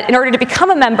 But in order to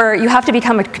become a member, you have to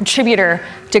become a contributor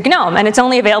to GNOME, and it's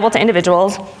only available to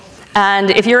individuals. And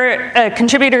if you're a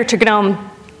contributor to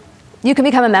GNOME, you can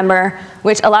become a member,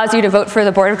 which allows you to vote for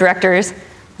the board of directors,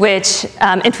 which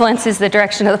influences the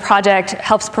direction of the project,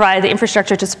 helps provide the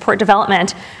infrastructure to support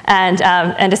development,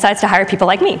 and decides to hire people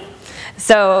like me,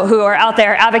 so who are out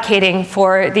there advocating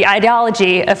for the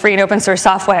ideology of free and open source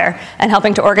software and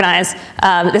helping to organize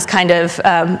this kind of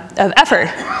effort.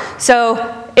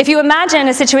 So if you imagine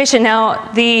a situation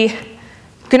now, the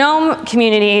GNOME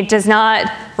community does not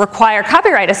require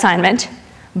copyright assignment,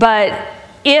 but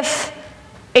if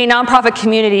a nonprofit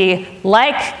community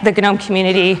like the GNOME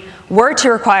community were to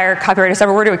require copyright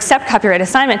assignment, were to accept copyright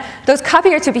assignment, those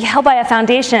copyrights would be held by a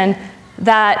foundation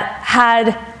that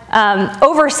had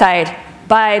oversight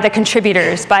by the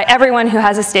contributors, by everyone who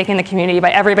has a stake in the community,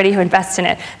 by everybody who invests in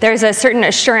it. There's a certain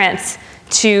assurance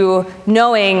to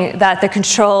knowing that the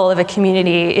control of a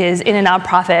community is in a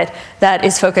nonprofit that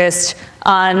is focused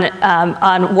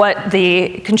on what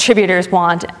the contributors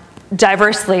want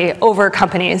diversely over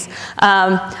companies.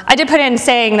 I did put in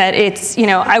saying that it's,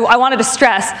 I wanted to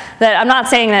stress that I'm not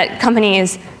saying that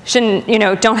companies shouldn't,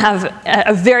 don't have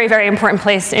a very, very important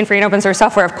place in free and open source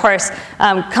software. Of course,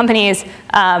 companies,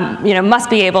 must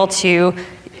be able to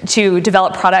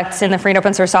develop products in the free and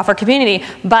open source software community,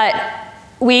 but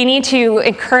we need to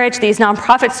encourage these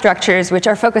nonprofit structures which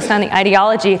are focused on the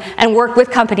ideology and work with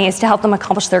companies to help them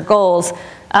accomplish their goals,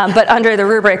 but under the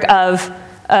rubric of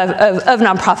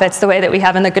nonprofits, the way that we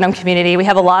have in the GNOME community. We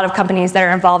have a lot of companies that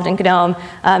are involved in GNOME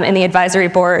in the advisory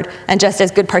board and just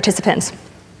as good participants.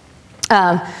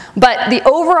 But the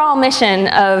overall mission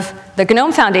of the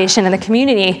GNOME Foundation and the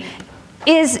community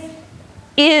is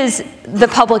the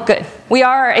public good. We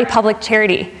are a public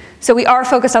charity. So we are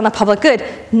focused on the public good,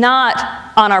 not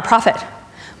on our profit.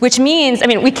 Which means,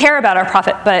 we care about our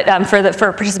profit, but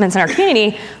for participants in our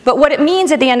community. But what it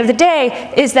means at the end of the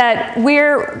day is that we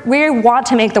want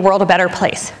to make the world a better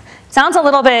place. It sounds a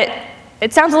little bit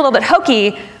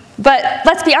hokey, but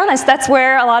let's be honest, that's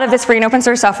where a lot of this free and open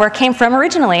source software came from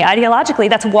originally, ideologically.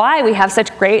 That's why we have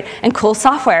such great and cool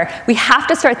software. We have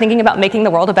to start thinking about making the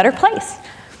world a better place.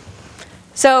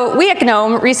 So we at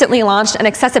GNOME recently launched an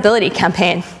accessibility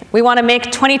campaign. We want to make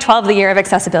 2012 the year of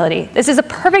accessibility. This is a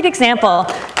perfect example.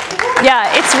 Yeah,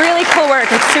 it's really cool work.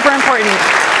 It's super important.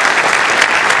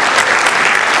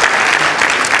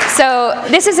 So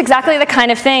this is exactly the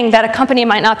kind of thing that a company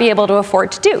might not be able to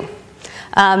afford to do.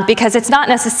 Because it's not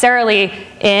necessarily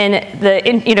in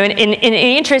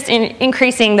interest in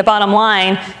increasing the bottom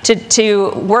line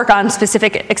to work on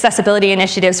specific accessibility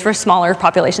initiatives for smaller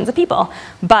populations of people.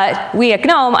 But we at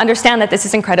GNOME understand that this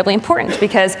is incredibly important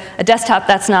because a desktop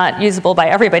that's not usable by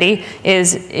everybody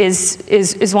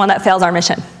is one that fails our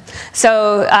mission.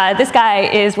 So this guy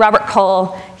is Robert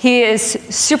Cole. He is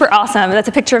super awesome. That's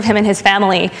a picture of him and his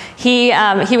family. He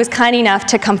was kind enough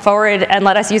to come forward and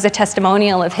let us use a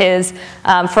testimonial of his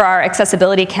for our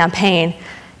accessibility campaign.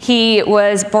 he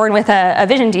was born with a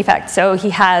vision defect. So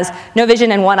he has no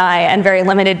vision in one eye and very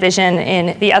limited vision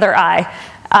in the other eye.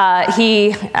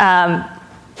 He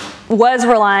was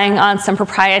relying on some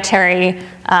proprietary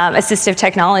assistive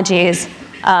technologies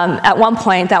at one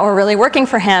point that were really working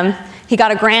for him. He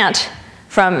got a grant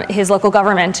from his local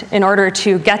government in order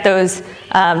to get those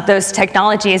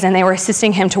technologies, and they were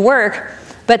assisting him to work.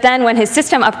 But then when his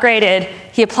system upgraded,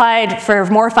 he applied for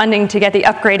more funding to get the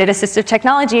upgraded assistive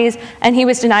technologies, and he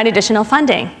was denied additional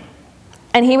funding.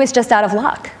 And he was just out of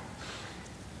luck.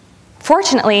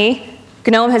 Fortunately,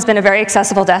 GNOME has been a very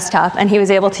accessible desktop, and he was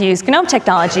able to use GNOME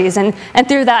technologies, and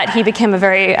through that he became a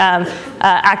very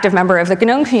active member of the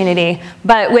GNOME community.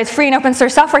 But with free and open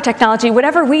source software technology,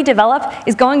 whatever we develop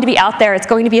is going to be out there, it's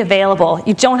going to be available.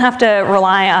 You don't have to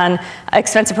rely on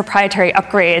expensive proprietary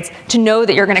upgrades to know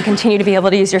that you're going to continue to be able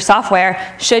to use your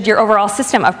software should your overall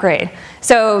system upgrade.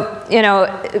 So, you know,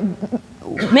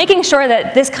 making sure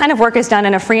that this kind of work is done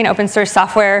in a free and open source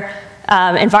software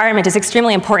environment is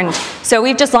extremely important. So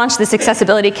we've just launched this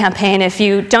accessibility campaign. If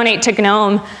you donate to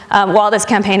GNOME while this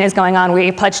campaign is going on,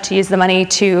 we pledge to use the money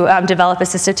to develop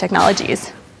assistive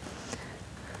technologies.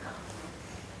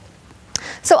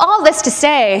 So all this to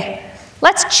say,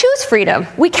 let's choose freedom.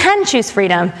 We can choose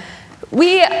freedom.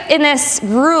 We in this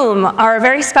room are a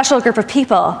very special group of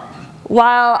people.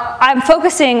 While I'm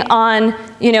focusing on,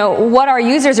 you know, what our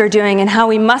users are doing and how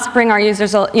we must bring our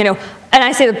users, you know, and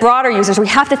I say the broader users, we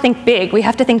have to think big, we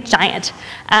have to think giant.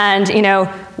 And, you know,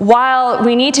 while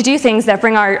we need to do things that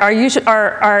bring our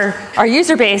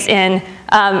user base in,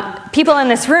 people in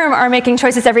this room are making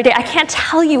choices every day. I can't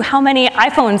tell you how many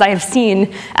iPhones I have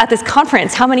seen at this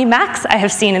conference, how many Macs I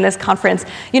have seen in this conference.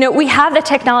 You know, we have the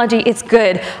technology, it's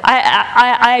good.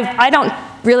 I don't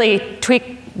really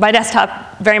tweak my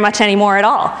desktop very much anymore at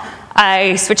all.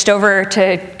 I switched over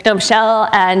to GNOME Shell,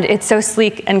 and it's so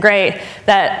sleek and great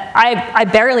that I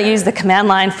barely use the command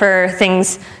line for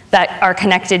things that are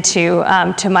connected to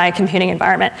my computing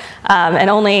environment, and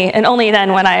only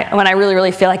then when I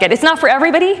really feel like it. It's not for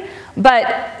everybody,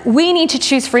 but we need to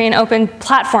choose free and open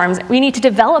platforms. We need to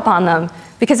develop on them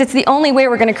because it's the only way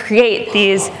we're going to create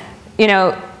these, you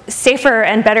know, safer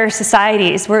and better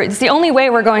societies. It's the only way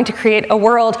we're going to create a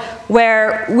world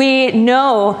where we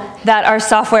know that our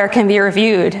software can be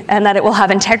reviewed and that it will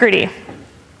have integrity.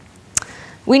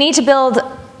 We need to build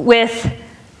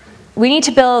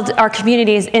our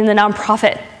communities in the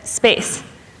nonprofit space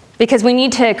because we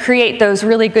need to create those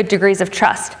really good degrees of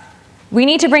trust. We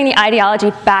need to bring the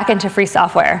ideology back into free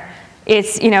software.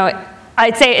 It's, you know,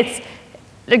 I'd say it's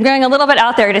going a little bit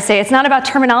out there to say it's not about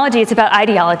terminology, it's about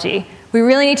ideology. We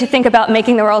really need to think about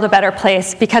making the world a better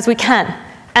place because we can,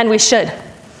 and we should.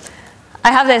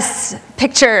 I have this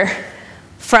picture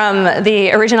from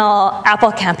the original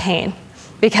Apple campaign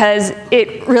because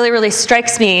it really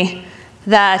strikes me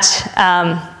that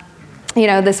you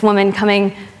know, this woman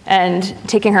coming and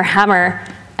taking her hammer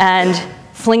and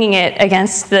flinging it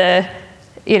against the,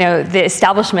 you know, the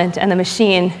establishment and the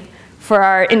machine for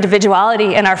our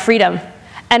individuality and our freedom.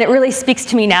 And it really speaks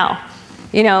to me now.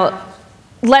 You know,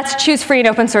 let's choose free and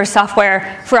open source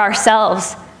software for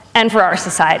ourselves and for our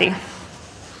society.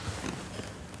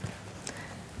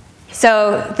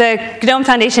 So the GNOME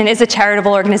Foundation is a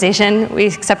charitable organization. We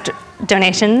accept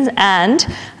donations, and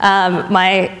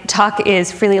my talk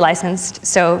is freely licensed,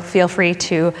 so feel free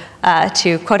to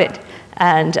quote it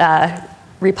and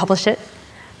republish it.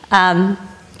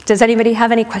 Does anybody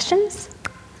have any questions?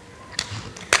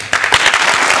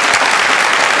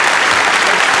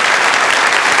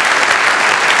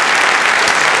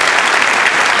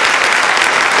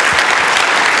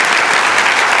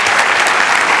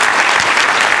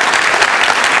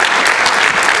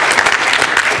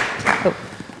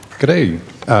 G'day.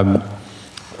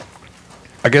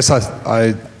 I guess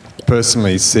I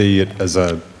personally see it as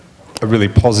a really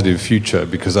positive future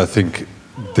because I think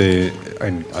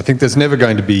there's never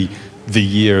going to be the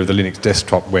year of the Linux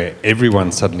desktop where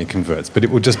everyone suddenly converts, but it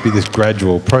will just be this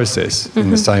gradual process in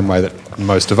the same way that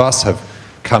most of us have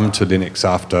come to Linux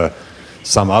after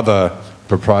some other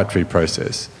proprietary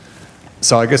process.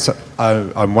 So I guess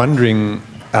I'm wondering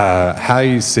how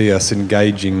you see us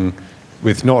engaging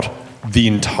with not the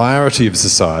entirety of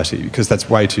society, because that's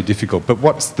way too difficult, but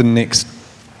what's the next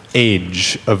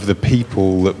edge of the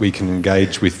people that we can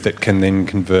engage with that can then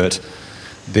convert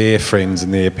their friends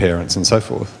and their parents and so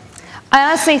forth? I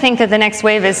honestly think that the next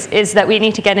wave is that we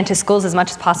need to get into schools as much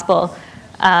as possible.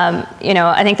 You know,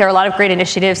 I think there are a lot of great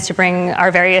initiatives to bring our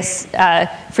various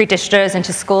free distros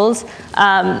into schools.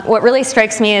 What really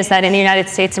strikes me is that in the United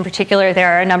States in particular,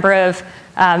 there are a number of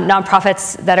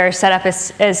nonprofits that are set up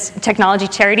as technology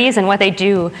charities, and what they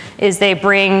do is they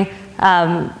bring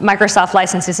Microsoft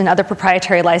licenses and other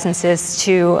proprietary licenses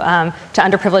to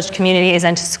underprivileged communities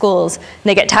and to schools. And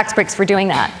they get tax breaks for doing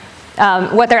that.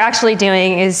 What they're actually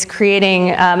doing is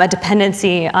creating a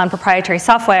dependency on proprietary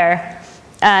software.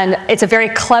 And it's a very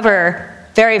clever,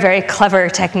 very, very clever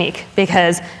technique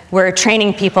because we're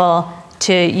training people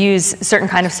to use certain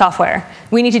kind of software.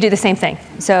 We need to do the same thing.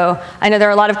 So I know there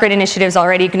are a lot of great initiatives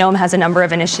already. GNOME has a number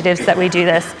of initiatives that we do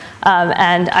this.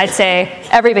 And I'd say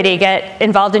everybody get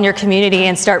involved in your community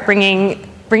and start bringing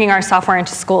our software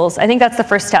into schools. I think that's the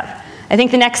first step. I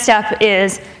think the next step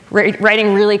is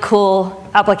writing really cool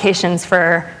applications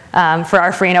for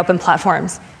our free and open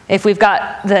platforms. If we've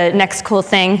got the next cool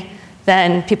thing,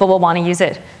 then people will want to use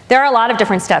it. There are a lot of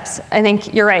different steps. I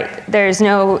think you're right. There's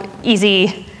no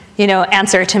easy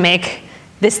answer to make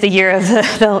this the year of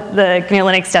the GNU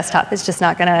Linux desktop. It's just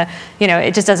not going to,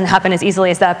 it just doesn't happen as easily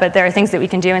as that. But there are things that we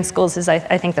can do in schools is, I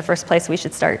think, the first place we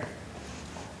should start.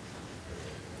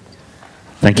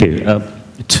 Thank you.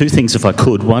 Two things, if I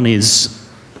could. One is,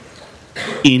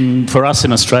 for us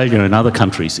in Australia and other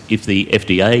countries, if the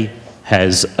FDA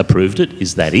has approved it,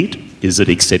 is that it? Is it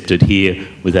accepted here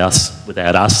without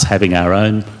us having our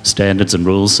own standards and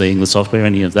rules, seeing the software,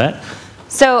 any of that?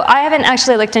 So I haven't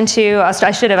actually looked into Australia.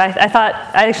 I should have.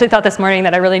 I actually thought this morning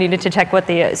that I really needed to check what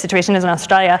the situation is in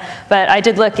Australia. But I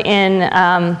did look in.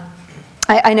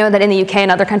 I know that in the UK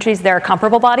and other countries there are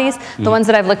comparable bodies. The ones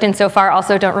that I've looked in so far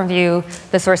also don't review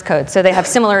the source code, so they have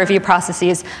similar review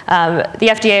processes. The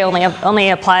FDA only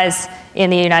applies in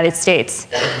the United States,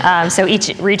 so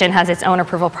each region has its own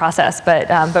approval process.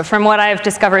 But from what I've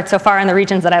discovered so far in the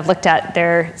regions that I've looked at,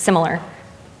 they're similar.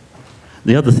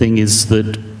 The other thing is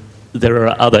that there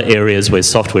are other areas where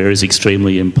software is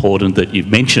extremely important that you've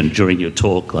mentioned during your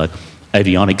talk, like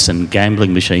avionics and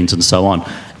gambling machines and so on.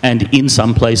 And in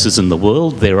some places in the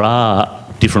world, there are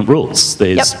different rules.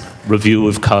 There's review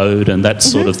of code and that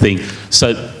sort of thing.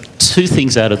 So two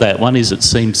things out of that. One is it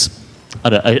seems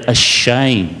a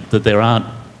shame that there aren't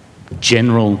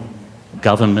general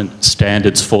government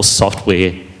standards for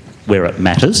software where it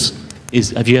matters.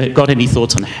 Have you got any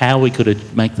thoughts on how we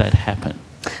could make that happen?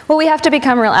 Well, we have to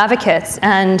become real advocates,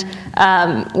 and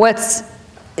what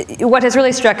has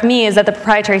really struck me is that the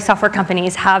proprietary software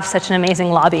companies have such an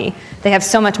amazing lobby. They have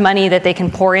so much money that they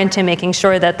can pour into making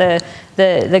sure that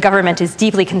the government is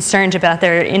deeply concerned about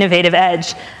their innovative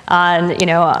edge on,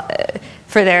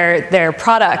 for their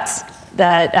products,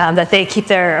 that they keep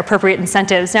their appropriate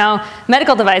incentives. Now,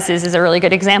 medical devices is a really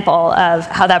good example of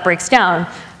how that breaks down.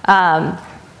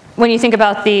 When you think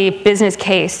about the business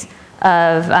case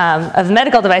of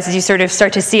medical devices, you sort of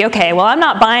start to see, okay, well, I'm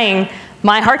not buying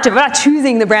my hard device, I'm not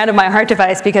choosing the brand of my hard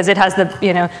device because it has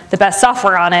the best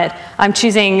software on it. I'm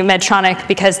choosing Medtronic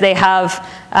because they have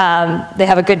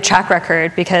a good track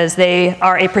record, because they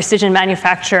are a precision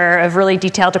manufacturer of really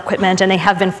detailed equipment, and they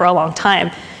have been for a long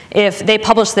time. If they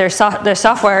publish their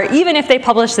software, even if they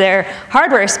publish their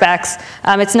hardware specs,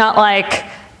 it's not like,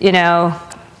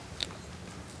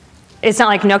 it's not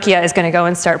like Nokia is going to go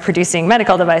and start producing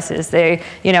medical devices.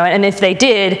 And if they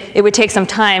did, it would take some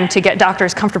time to get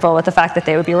doctors comfortable with the fact that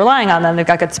they would be relying on them. They've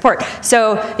got good support.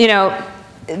 So,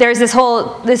 there's this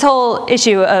whole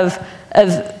issue of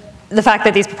the fact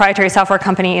that these proprietary software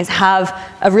companies have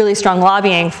a really strong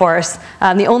lobbying force.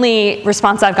 The only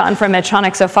response I've gotten from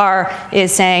Medtronic so far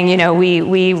is saying,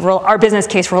 our business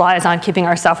case relies on keeping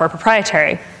our software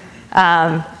proprietary.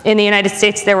 In the United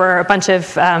States, there were a bunch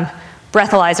of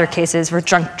breathalyzer cases for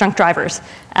drunk drivers.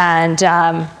 And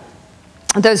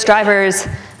those drivers,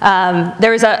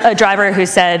 there was a driver who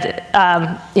said,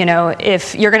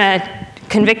 if you're going to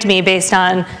convict me based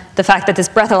on the fact that this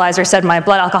breathalyzer said my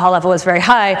blood alcohol level was very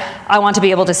high, I want to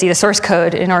be able to see the source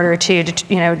code in order to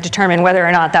determine whether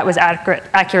or not that was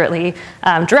accurately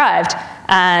derived.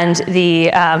 And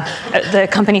the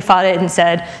company fought it and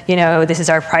said, this is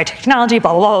our proprietary technology,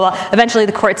 blah, blah, blah, blah. Eventually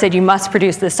the court said you must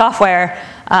produce the software,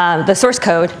 the source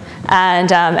code,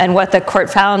 and what the court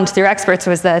found through experts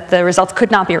was that the results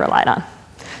could not be relied on.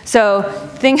 So,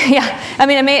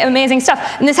 amazing stuff.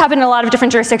 And this happened in a lot of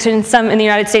different jurisdictions. Some in the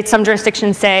United States, some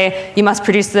jurisdictions say you must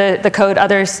produce the code,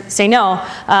 others say no.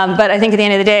 But I think at the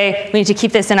end of the day, we need to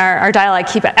keep this in our dialogue,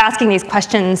 keep asking these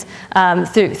questions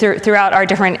throughout our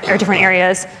different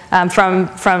areas, from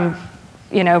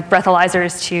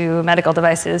breathalyzers to medical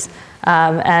devices,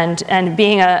 and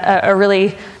being a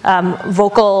really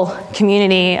vocal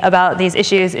community about these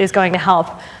issues is going to help.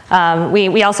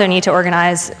 We also need to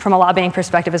organize from a lobbying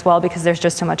perspective as well, because there's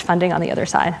just so much funding on the other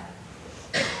side.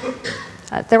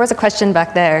 There was a question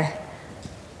back there.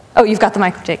 Oh, you've got the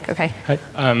mic, Jake, okay.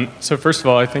 Hi. So first of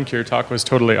all, I think your talk was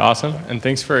totally awesome, and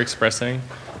thanks for expressing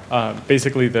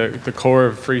basically the core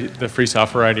of the free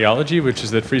software ideology, which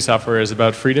is that free software is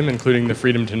about freedom, including the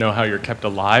freedom to know how you're kept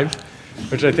alive,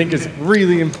 which I think is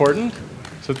really important.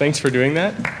 So thanks for doing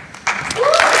that.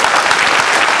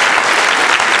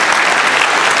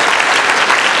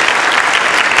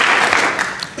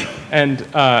 And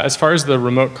as far as the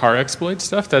remote car exploit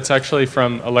stuff, that's actually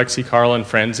from Alexei, Carl, and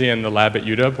Franzi and the lab at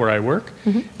UW where I work.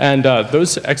 And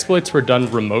those exploits were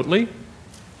done remotely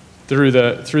through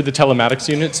the telematics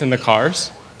units in the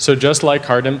cars. So just like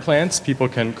hard implants, people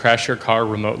can crash your car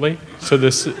remotely. So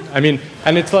this, I mean,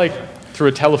 and it's like through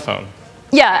a telephone.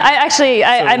 Yeah,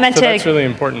 I meant to. That's really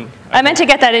important. I meant to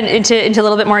get that into a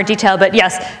little bit more detail, but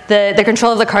yes, the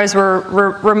control of the cars were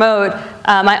remote.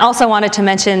 I also wanted to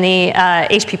mention the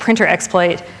HP printer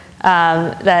exploit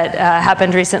that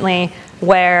happened recently,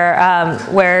 where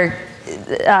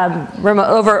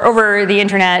over the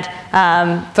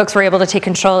internet, folks were able to take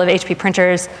control of HP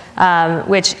printers,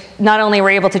 which not only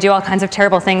were able to do all kinds of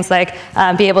terrible things like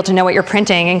be able to know what you're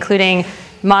printing, including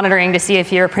monitoring to see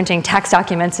if you're printing tax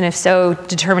documents, and if so,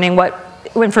 determining what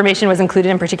information was included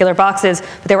in particular boxes,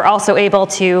 but they were also able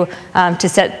to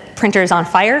set printers on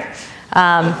fire.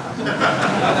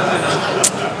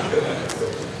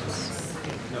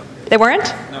 They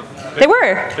weren't? No. They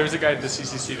were. There was a guy at the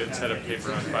CCC that set a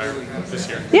paper on fire this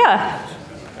year. Yeah.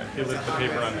 He lit the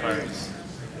paper on fire.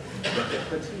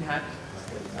 But he hacked,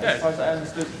 Yeah. as far as I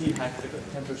understood, he hacked the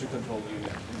temperature control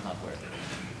unit in hardware.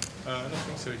 I don't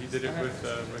think so. He did it with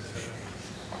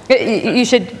You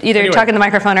should either Anyway. talk in the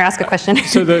microphone or ask a question.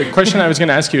 So the question I was going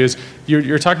to ask you is,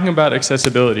 you're talking about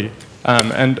accessibility.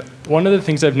 And one of the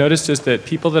things I've noticed is that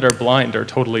people that are blind are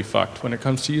totally fucked when it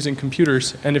comes to using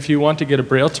computers. And if you want to get a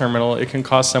Braille terminal, it can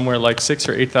cost somewhere like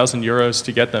 6,000 or 8,000 euros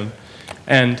to get them.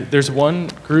 And there's one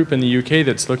group in the UK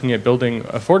that's looking at building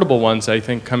affordable ones, I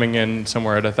think coming in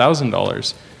somewhere at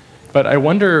 $1,000. But I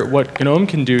wonder what GNOME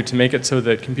can do to make it so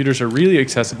that computers are really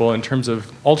accessible in terms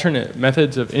of alternate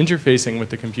methods of interfacing with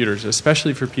the computers,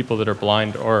 especially for people that are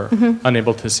blind or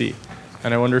unable to see.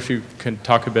 And I wonder if you could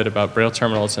talk a bit about Braille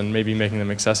terminals and maybe making them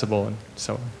accessible and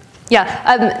so on. Yeah,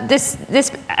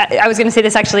 I was going to say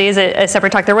this actually is a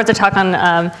separate talk. There was a talk on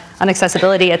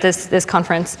accessibility at this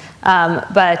conference,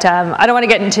 but I don't want to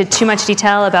get into too much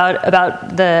detail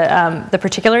about the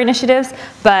particular initiatives.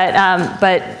 But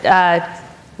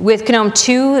with GNOME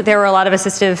 2, there were a lot of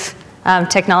assistive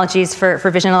technologies for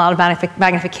vision, a lot of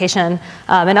magnification,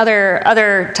 and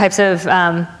other types of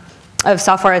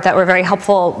software that were very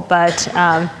helpful. But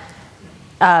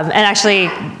and actually,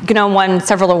 GNOME won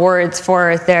several awards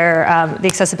for the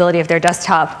accessibility of their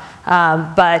desktop.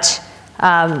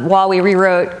 While we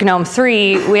rewrote GNOME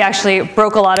 3, we actually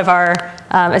broke a lot of our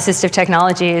assistive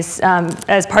technologies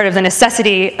as part of the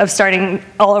necessity of starting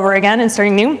all over again and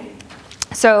starting new.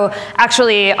 So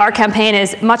actually, our campaign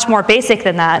is much more basic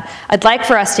than that. I'd like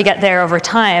for us to get there over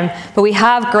time, but we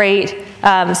have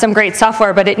some great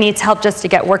software, but it needs help just to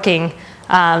get working.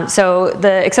 So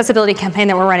the accessibility campaign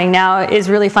that we're running now is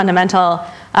really fundamental.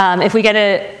 If we get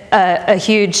a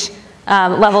huge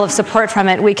level of support from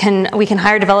it, we can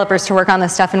hire developers to work on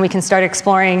this stuff, and we can start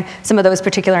exploring some of those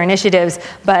particular initiatives.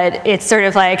 But it's sort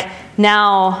of like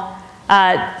now,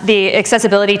 the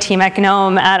accessibility team at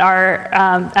GNOME at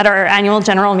our annual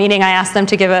general meeting, I asked them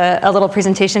to give a little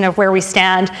presentation of where we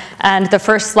stand, and the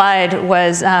first slide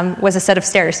was a set of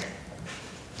stairs.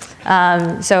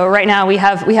 So right now we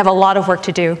have a lot of work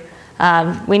to do.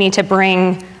 We need to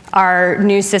bring our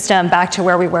new system back to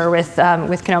where we were with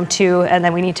GNOME 2, and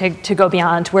then we need to go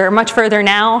beyond. We're much further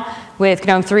now with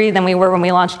GNOME 3 than we were when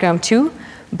we launched GNOME 2,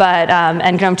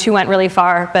 and GNOME 2 went really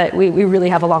far, but we really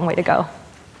have a long way to go.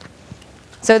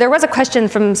 So there was a question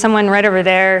from someone right over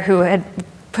there who had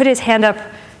put his hand up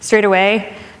straight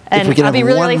away, and if we can I'll be have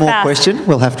really, one really more fast. question,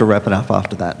 we'll have to wrap it up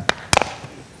after that.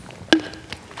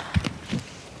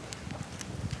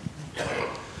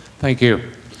 Thank you.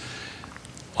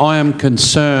 I am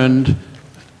concerned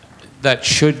that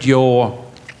should your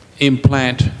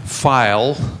implant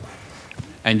fail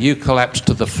and you collapse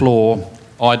to the floor,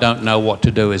 I don't know what to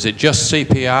do. Is it just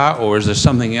CPR, or is there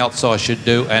something else I should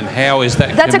do, and how is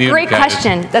that That's a communicated? great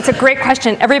question. That's a great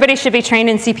question. Everybody should be trained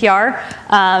in CPR,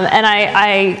 and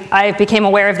I became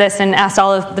aware of this and asked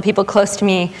all of the people close to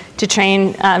me to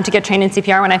get trained in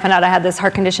CPR when I found out I had this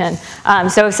heart condition.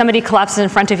 So if somebody collapses in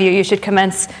front of you, you should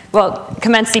commence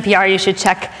CPR. You should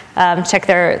check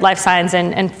their life signs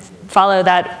and follow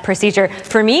that procedure.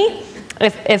 For me,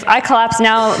 if I collapse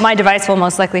now, my device will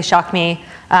most likely shock me.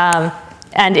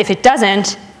 And if it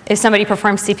doesn't, if somebody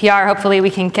performs CPR, hopefully we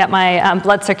can get my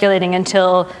blood circulating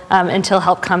until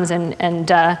help comes and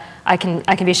I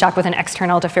can be shocked with an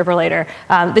external defibrillator.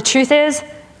 The truth is,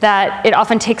 that it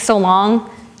often takes so long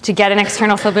to get an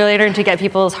external defibrillator and to get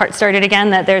people's hearts started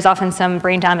again that there's often some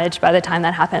brain damage by the time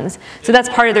that happens. So that's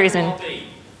part of the reason.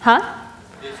 Huh?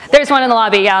 There's one in the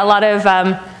lobby, yeah, a lot of,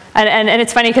 and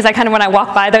it's funny because I kind of, when I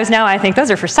walk by those now, I think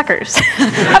those are for suckers.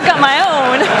 I've got my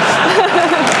own.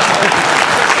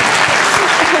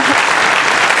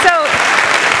 So,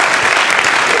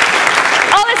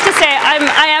 all this to say,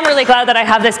 I am really glad that I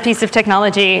have this piece of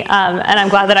technology, and I'm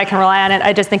glad that I can rely on it.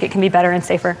 I just think it can be better and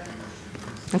safer.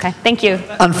 Okay, thank you.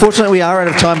 Unfortunately, we are out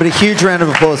of time, but a huge round of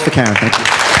applause for Karen. Thank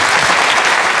you.